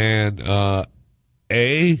 And man,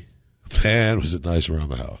 was it nice around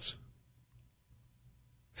the house.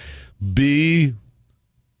 B,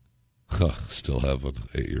 still have an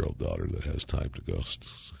 8-year-old daughter that has time to go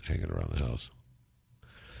hanging around the house.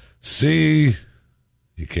 C,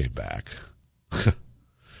 he came back.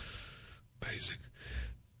 Amazing.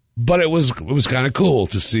 But it was kind of cool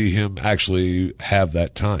to see him actually have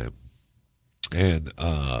that time and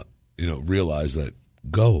realize that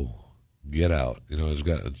get out.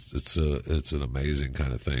 It's an amazing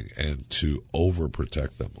kind of thing, and to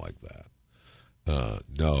overprotect them like that.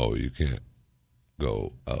 No, you can't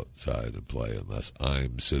go outside and play unless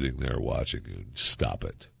I'm sitting there watching you. Stop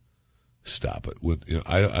it. When,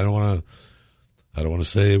 I don't want to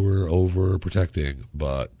say we're overprotecting,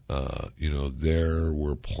 but there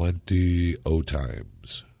were plenty of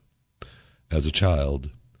times as a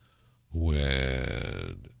child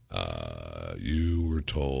when you were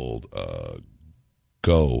told,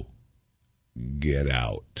 go, get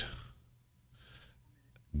out.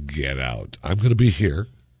 I'm going to be here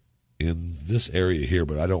in this area here,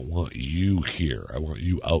 but I don't want you here. I want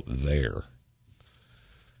you out there.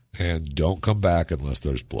 And don't come back unless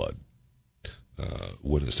there's blood.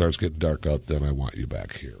 When it starts getting dark out, then I want you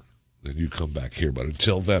back here. Then you come back here. But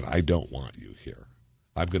until then, I don't want you here.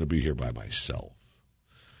 I'm going to be here by myself.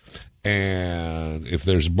 And if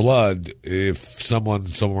there's blood, if someone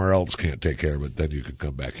somewhere else can't take care of it, then you can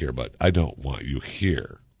come back here. But I don't want you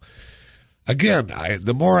here. Again,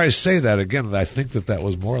 the more I say that, again, I think that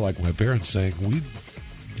was more like my parents saying,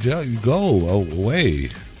 you go away.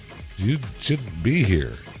 You shouldn't be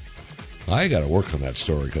here. I got to work on that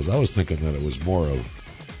story because I was thinking that it was more of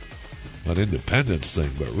an independence thing,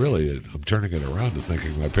 but really I'm turning it around to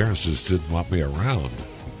thinking my parents just didn't want me around.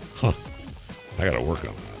 I got to work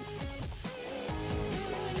on that.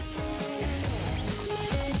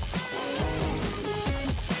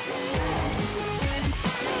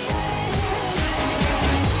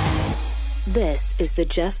 This is the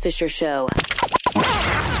Jeff Fisher Show.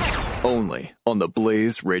 Only on the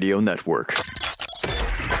Blaze Radio Network.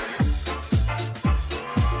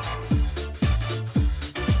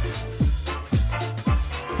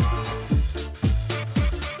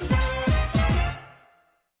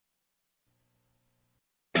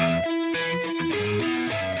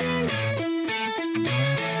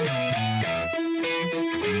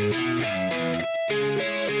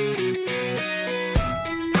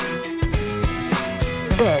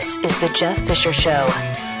 This is the Jeff Fisher Show.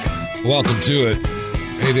 Welcome to it.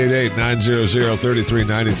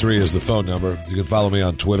 888-900-3393 is the phone number. You can follow me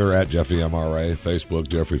on Twitter at JeffyMRA, Facebook,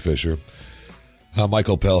 Jeffrey Fisher. Mike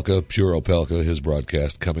Opelka, Pure Opelka, his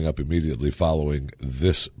broadcast coming up immediately following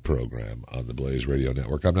this program on the Blaze Radio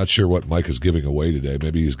Network. I'm not sure what Mike is giving away today.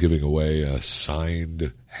 Maybe he's giving away a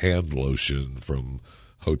signed hand lotion from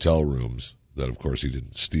hotel rooms that, of course, he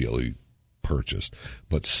didn't steal. He purchased,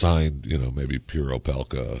 but signed, maybe Pure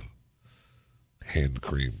Opelka hand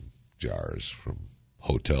cream jars from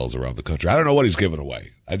hotels around the country. I don't know what he's giving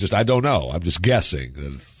away. I don't know. I'm just guessing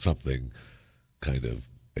that it's something kind of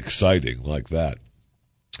exciting like that.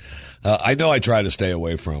 I know I try to stay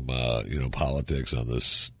away from politics on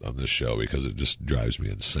this show because it just drives me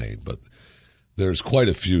insane. But there's quite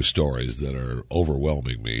a few stories that are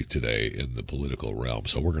overwhelming me today in the political realm.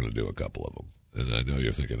 So we're going to do a couple of them. And I know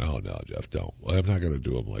you're thinking, oh no, Jeff, don't. Well, I'm not going to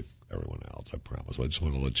do them like everyone else. I promise. I just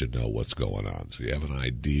want to let you know what's going on so you have an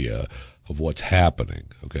idea of what's happening.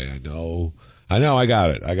 Okay, I know. I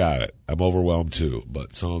got it. I'm overwhelmed too,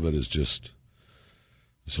 but some of it is just.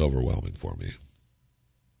 It's overwhelming for me.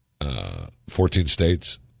 14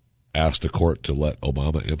 states asked a court to let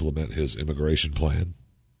Obama implement his immigration plan.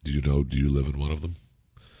 Do you live in one of them?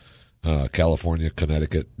 California,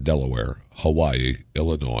 Connecticut, Delaware, Hawaii,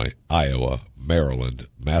 Illinois, Iowa, Maryland,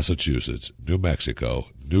 Massachusetts, New Mexico,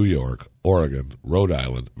 New York, Oregon, Rhode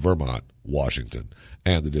Island, Vermont, Washington,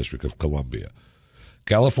 and the District of Columbia.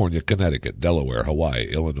 California, Connecticut, Delaware, Hawaii,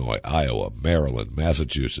 Illinois, Iowa, Maryland,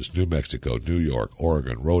 Massachusetts, New Mexico, New York,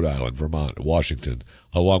 Oregon, Rhode Island, Vermont, Washington,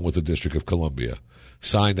 along with the District of Columbia,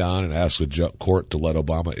 signed on and asked the court to let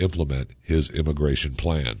Obama implement his immigration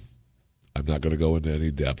plan. I'm not going to go into any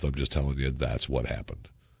depth. I'm just telling you that's what happened.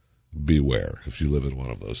 Beware if you live in one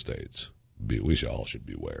of those states. We all should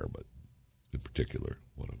beware, but in particular,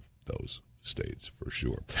 one of those states for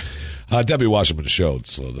sure. Debbie Wasserman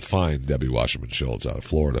Schultz, the fine Debbie Wasserman Schultz out of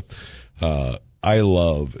Florida.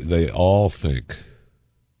 They all think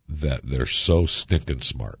that they're so stinking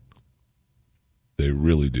smart. They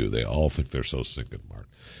really do. They all think they're so stinking smart.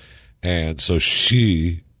 And so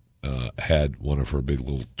she had one of her big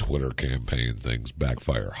little Twitter campaign things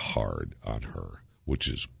backfire hard on her, which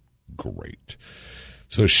is great.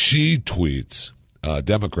 So she tweets,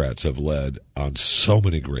 Democrats have led on so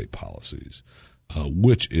many great policies.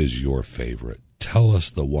 Which is your favorite? Tell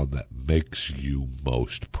us the one that makes you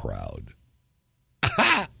most proud.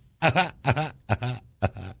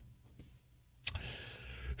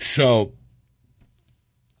 So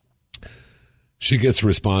she gets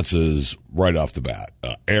responses right off the bat.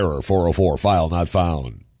 Error 404, file not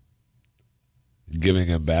found. Giving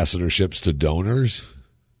ambassadorships to donors?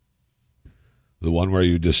 The one where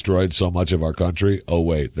you destroyed so much of our country? Oh,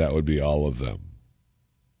 wait, that would be all of them.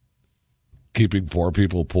 Keeping poor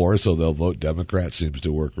people poor so they'll vote Democrat seems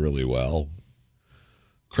to work really well.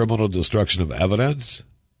 Criminal destruction of evidence?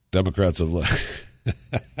 Democrats have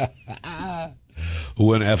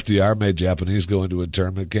when FDR made Japanese go into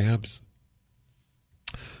internment camps?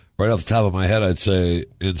 Right off the top of my head, I'd say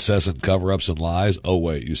incessant cover-ups and lies. Oh,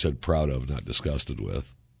 wait, you said proud of, not disgusted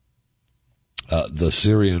with. The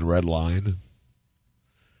Syrian red line.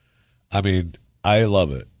 I mean, I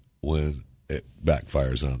love it when it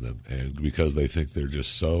backfires on them, and because they think they're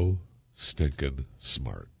just so stinking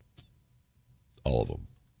smart. All of them.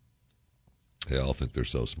 They all think they're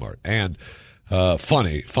so smart. And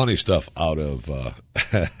funny stuff out of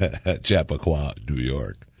Chappaqua, New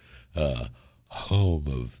York, home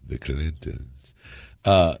of the Clintons.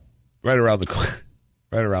 Right around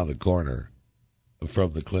the corner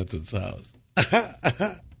from the Clintons' house.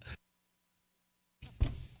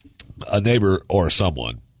 A neighbor or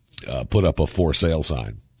someone put up a for sale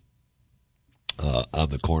sign on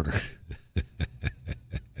the corner.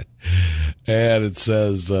 And it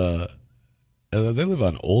says, they live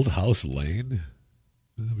on Old House Lane?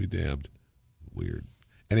 That'll be damned. Weird.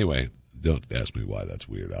 Anyway, don't ask me why that's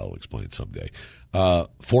weird. I'll explain someday.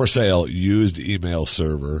 For sale, used email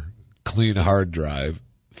server, clean hard drive,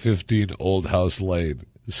 15 Old House Lane.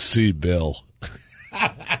 See Bill.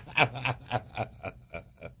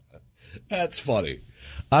 That's funny.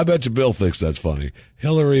 I bet you Bill thinks that's funny.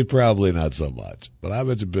 Hillary, probably not so much. But I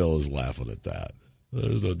bet you Bill is laughing at that.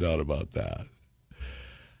 There's no doubt about that.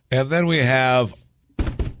 And then we have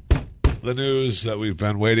the news that we've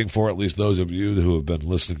been waiting for, at least those of you who have been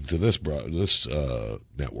listening to this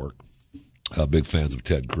network, big fans of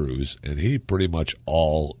Ted Cruz. And he pretty much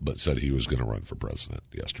all but said he was going to run for president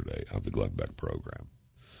yesterday on the Glenn Beck program.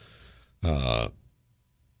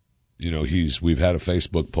 We've had a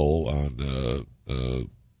Facebook poll on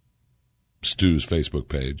Stu's Facebook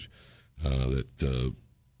page that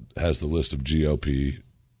has the list of GOP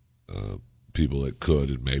people that could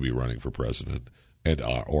and may be running for president and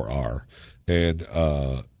are. And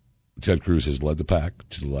Ted Cruz has led the pack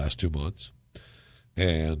to the last 2 months.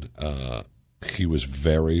 And he was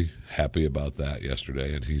very happy about that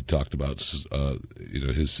yesterday, and he talked about,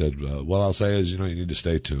 he said, what I'll say is, you need to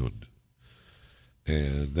stay tuned.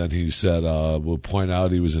 And then he said, we'll point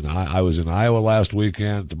out I was in Iowa last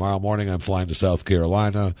weekend. Tomorrow morning I'm flying to South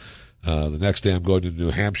Carolina. The next day I'm going to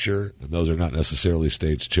New Hampshire, and those are not necessarily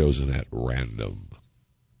states chosen at random.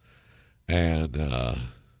 And,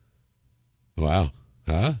 wow,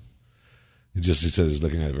 huh? He said he's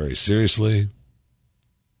looking at it very seriously.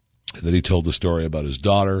 And then he told the story about his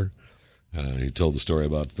daughter. He told the story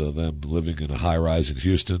about them living in a high-rise in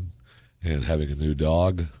Houston and having a new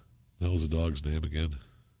dog. What was the dog's name again?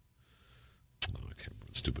 I can't remember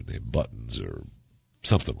the stupid name. Buttons or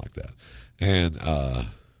something like that. And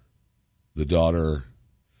the daughter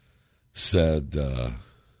said,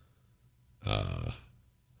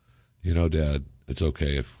 Dad, it's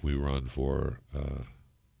okay if we run for,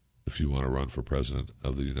 if you want to run for president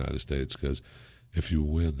of the United States, because if you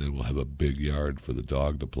win, then we'll have a big yard for the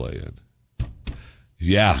dog to play in.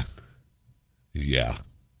 Yeah.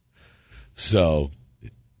 So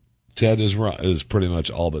Ted is pretty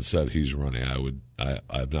much all but said he's running.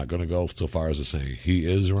 I'm not going to go so far as to saying he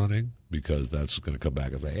is running, because that's going to come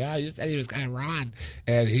back and say, yeah, you said he was going to run,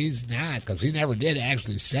 and he's not, because he never did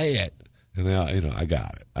actually say it. And I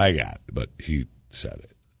got it. But he said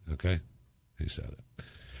it. Okay, he said it.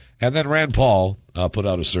 And then Rand Paul put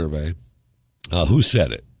out a survey. Who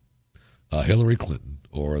said it? Hillary Clinton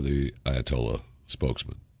or the Ayatollah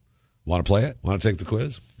spokesman? Want to play it? Want to take the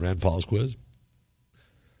quiz? Rand Paul's quiz?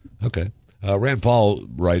 Okay. Rand Paul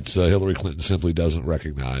writes, Hillary Clinton simply doesn't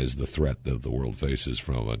recognize the threat that the world faces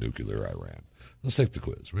from a nuclear Iran. Let's take the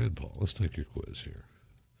quiz. Rand Paul, let's take your quiz here.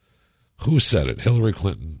 Who said it? Hillary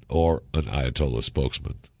Clinton or an Ayatollah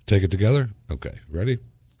spokesman? Take it together? Okay. Ready?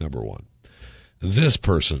 Number one. This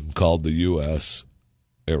person called the U.S.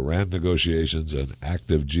 Iran negotiations an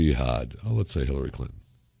active jihad. Oh, let's say Hillary Clinton.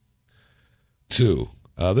 Two,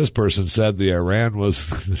 this person said that Iran was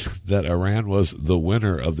the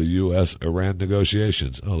winner of the U.S.-Iran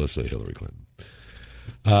negotiations. Oh, let's say Hillary Clinton.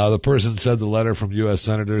 The person said the letter from U.S.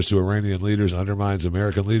 senators to Iranian leaders undermines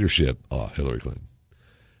American leadership. Oh, Hillary Clinton.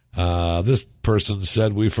 This person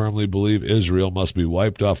said we firmly believe Israel must be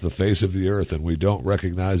wiped off the face of the earth and we don't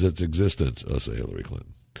recognize its existence. Oh, let's say Hillary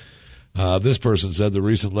Clinton. This person said the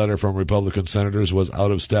recent letter from Republican senators was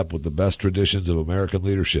out of step with the best traditions of American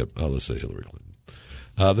leadership. Oh, let's say Hillary Clinton.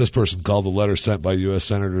 This person called the letter sent by U.S.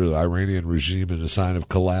 Senator to the Iranian regime a sign of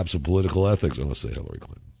collapse of political ethics. Oh, let's say Hillary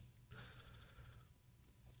Clinton.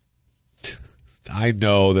 I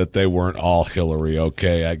know that they weren't all Hillary.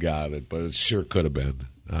 Okay, I got it, but it sure could have been.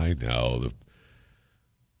 I know. The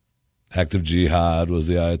active jihad was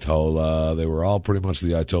the Ayatollah. They were all pretty much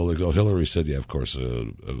the Ayatollahs. Oh, Hillary said, yeah, of course,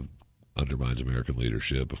 undermines American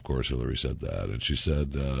leadership. Of course, Hillary said that. And she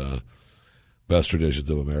said best traditions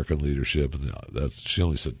of American leadership. And she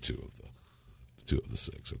only said two of the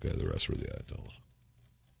six. Okay, the rest were the Ayatollah.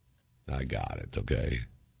 I got it. Okay,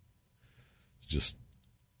 just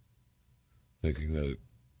thinking that it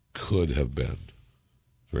could have been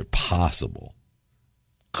very possible.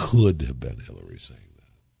 Could have been Hillary saying that.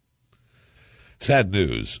 Sad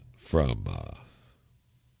news from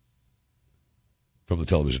the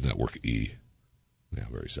television network E. Yeah,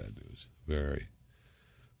 very sad news. Very,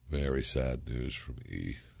 very sad news from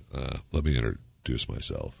E. Let me introduce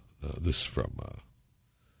myself. This is from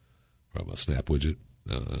a Snap widget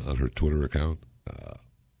on her Twitter account.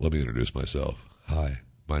 Let me introduce myself. Hi,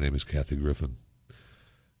 my name is Kathy Griffin.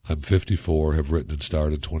 I'm 54, have written and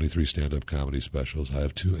starred in 23 stand-up comedy specials. I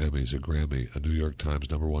have 2 Emmys, a Grammy, a New York Times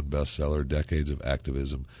 #1 bestseller, decades of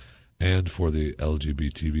activism, and for the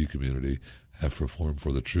LGBT community, have performed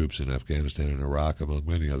for the troops in Afghanistan and Iraq, among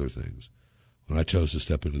many other things. When I chose to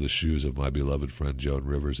step into the shoes of my beloved friend Joan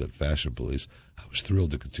Rivers at Fashion Police, I was thrilled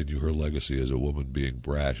to continue her legacy as a woman being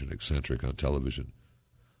brash and eccentric on television.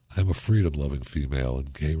 I am a freedom-loving female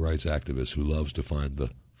and gay rights activist who loves to find the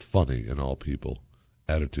funny in all people,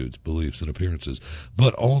 attitudes, beliefs, and appearances,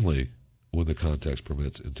 but only when the context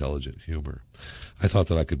permits intelligent humor. I thought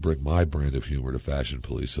that I could bring my brand of humor to Fashion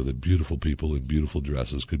Police so that beautiful people in beautiful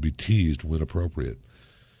dresses could be teased when appropriate.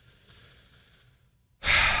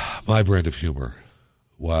 My brand of humor,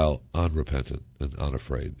 while unrepentant and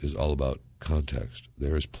unafraid, is all about context.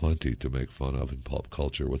 There is plenty to make fun of in pulp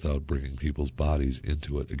culture without bringing people's bodies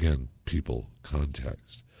into it. Again, people,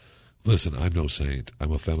 context. Listen, I'm no saint.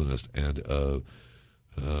 I'm a feminist and a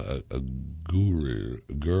guru,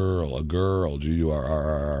 a girl,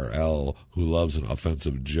 G-U-R-R-R-L, who loves an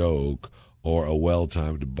offensive joke or a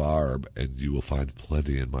well-timed barb, and you will find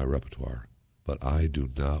plenty in my repertoire. but I do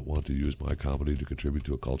not want to use my comedy to contribute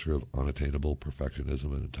to a culture of unattainable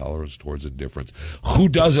perfectionism and intolerance towards indifference. Who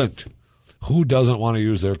doesn't? Who doesn't want to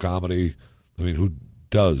use their comedy? I mean, who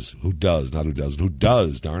does? Who does? Not who doesn't. Who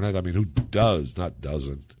does, darn it? I mean, who does, not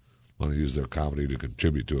doesn't, want to use their comedy to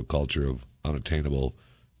contribute to a culture of unattainable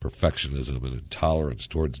perfectionism and intolerance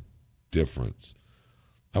towards difference?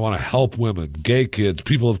 I want to help women, gay kids,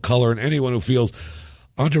 people of color, and anyone who feels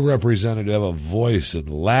underrepresented to have a voice and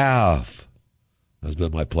laugh. That's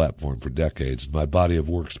been my platform for decades. My body of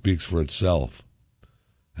work speaks for itself.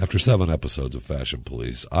 After 7 episodes of Fashion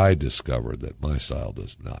Police, I discovered that my style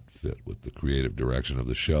does not fit with the creative direction of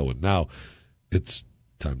the show, and now it's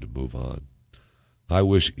time to move on. I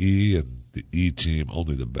wish E and the E team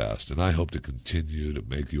only the best, and I hope to continue to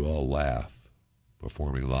make you all laugh,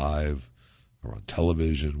 performing live or on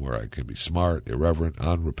television where I can be smart, irreverent,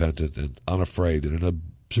 unrepentant, and unafraid in an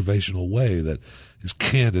observational way that is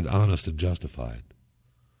candid, honest, and justified.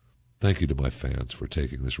 Thank you to my fans for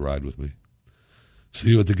taking this ride with me. See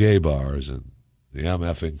you at the gay bars and the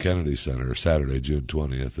MFing Kennedy Center Saturday, June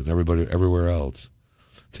 20th, and everywhere else.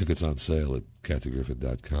 Tickets on sale at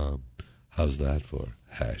kathygriffin.com. How's that for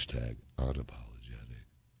 #unapologetic?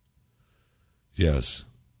 Yes,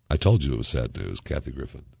 I told you it was sad news. Kathy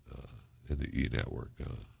Griffin in the E! Network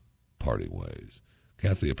parting ways.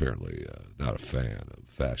 Kathy apparently not a fan of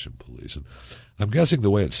Fashion Police. And I'm guessing the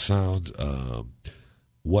way it sounds,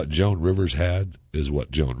 what Joan Rivers had is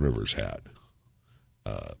what Joan Rivers had.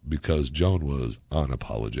 Because Joan was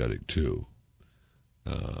unapologetic too.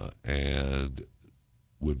 And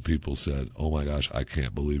when people said, oh my gosh, I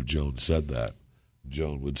can't believe Joan said that,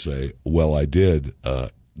 Joan would say, well, I did.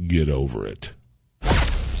 Get over it.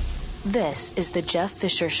 This is the Jeff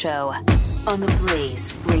Fisher Show on the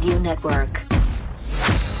Blaze Radio Network.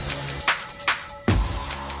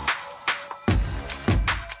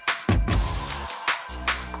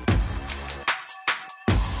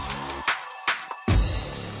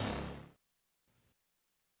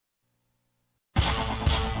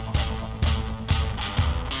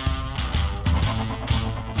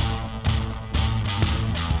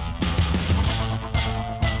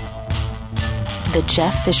 The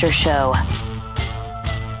Jeff Fisher Show.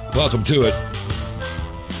 Welcome to it.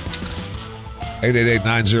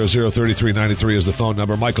 888-900-3393 is the phone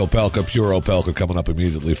number. Mike Opelka, Pure Opelka, coming up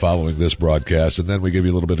immediately following this broadcast. And then we give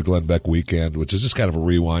you a little bit of Glenn Beck Weekend, which is just kind of a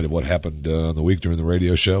rewind of what happened on the week during the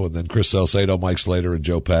radio show. And then Chris Salcedo, Mike Slater, and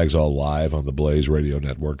Joe Pags all live on the Blaze Radio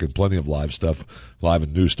Network. And plenty of live stuff, live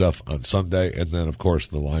and new stuff on Sunday. And then, of course,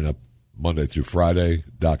 the lineup Monday through Friday.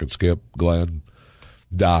 Doc and Skip, Glenn,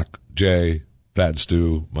 Doc, Jay, Pat and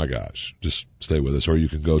Stu, my gosh, just stay with us. Or you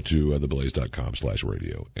can go to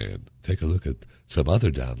theblaze.com/radio and take a look at some other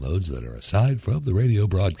downloads that are aside from the radio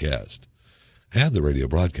broadcast. And the radio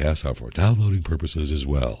broadcasts are for downloading purposes as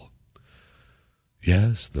well.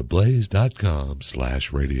 Yes,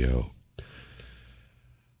 theblaze.com/radio.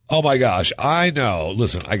 Oh my gosh, I know.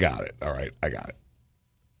 Listen, I got it. All right, I got it.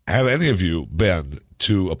 Have any of you been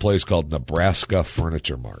to a place called Nebraska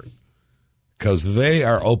Furniture Mart? Because they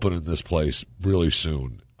are opening this place really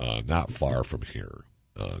soon, not far from here.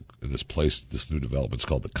 This place, this new development's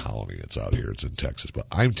called The Colony. It's out here. It's in Texas. But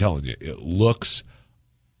I'm telling you, it looks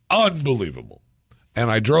unbelievable.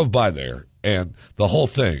 And I drove by there, and the whole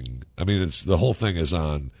thing, I mean, the whole thing is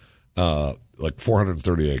on like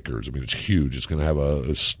 430 acres. I mean, it's huge. It's going to have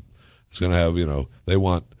it's going to have, you know, they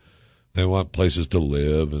want places to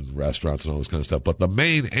live and restaurants and all this kind of stuff. But the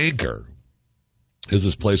main anchor is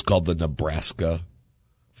this place called the Nebraska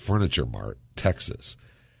Furniture Mart, Texas.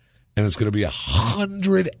 And it's going to be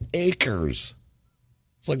 100 acres.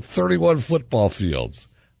 It's like 31 football fields.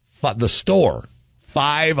 The store,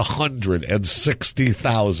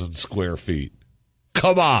 560,000 square feet.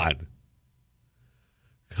 Come on.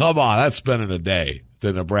 That's spending a day,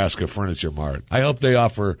 the Nebraska Furniture Mart. I hope they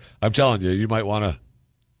offer, I'm telling you, you might want to,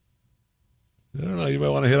 I don't know, you might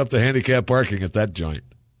want to hit up the handicap parking at that joint.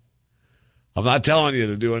 I'm not telling you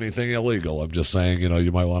to do anything illegal. I'm just saying, you know,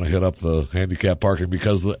 you might want to hit up the handicap parking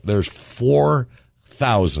because there's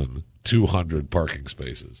 4,200 parking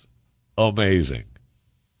spaces. Amazing.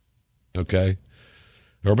 Okay?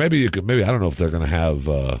 Or maybe I don't know if they're going to have,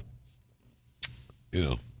 you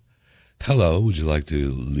know, hello, would you like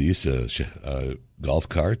to lease a golf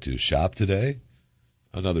cart to shop today?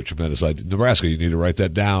 Another tremendous idea. Nebraska, you need to write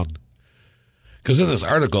that down. Because in this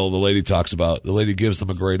article, the lady gives them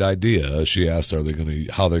a great idea. She asked, how they're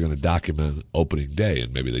going to document opening day,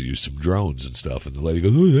 and maybe they use some drones and stuff. And the lady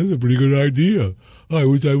goes, oh, that's a pretty good idea. I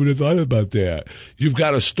wish I would have thought about that. You've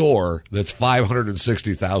got a store that's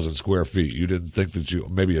 560,000 square feet. You didn't think that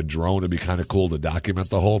maybe a drone would be kind of cool to document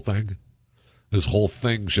the whole thing? This whole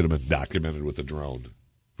thing should have been documented with a drone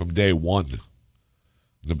from day one.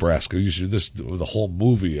 Nebraska, the whole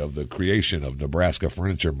movie of the creation of Nebraska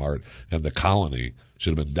Furniture Mart and the colony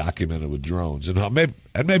should have been documented with drones. And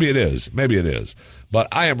maybe it is. But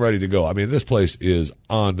I am ready to go. I mean, this place is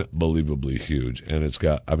unbelievably huge, and it's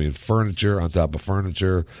got, furniture on top of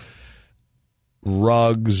furniture,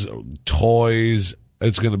 rugs, toys.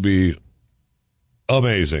 It's going to be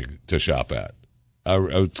amazing to shop at.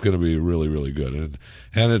 It's going to be really, really good, and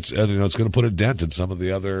it's going to put a dent in some of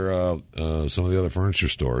the other furniture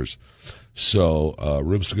stores. So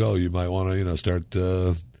rooms to go. You might want to start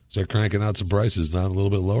cranking out some prices down a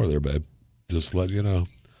little bit lower there, babe. Just let you know.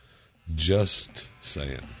 Just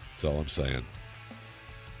saying. That's all I'm saying.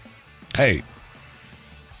 Hey,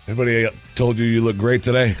 anybody told you look great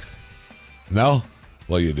today? No?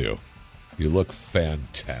 Well, you do. You look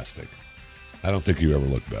fantastic. I don't think you ever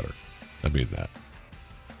looked better. I mean that.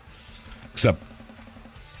 Except,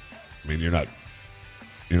 you're not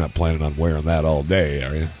planning on wearing that all day,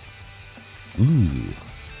 are you? Ooh.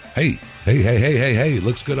 Hey.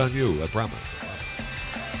 Looks good on you, I promise.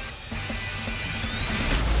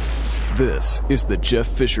 This is the Jeff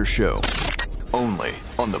Fisher Show, only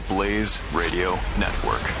on the Blaze Radio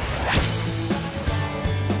Network.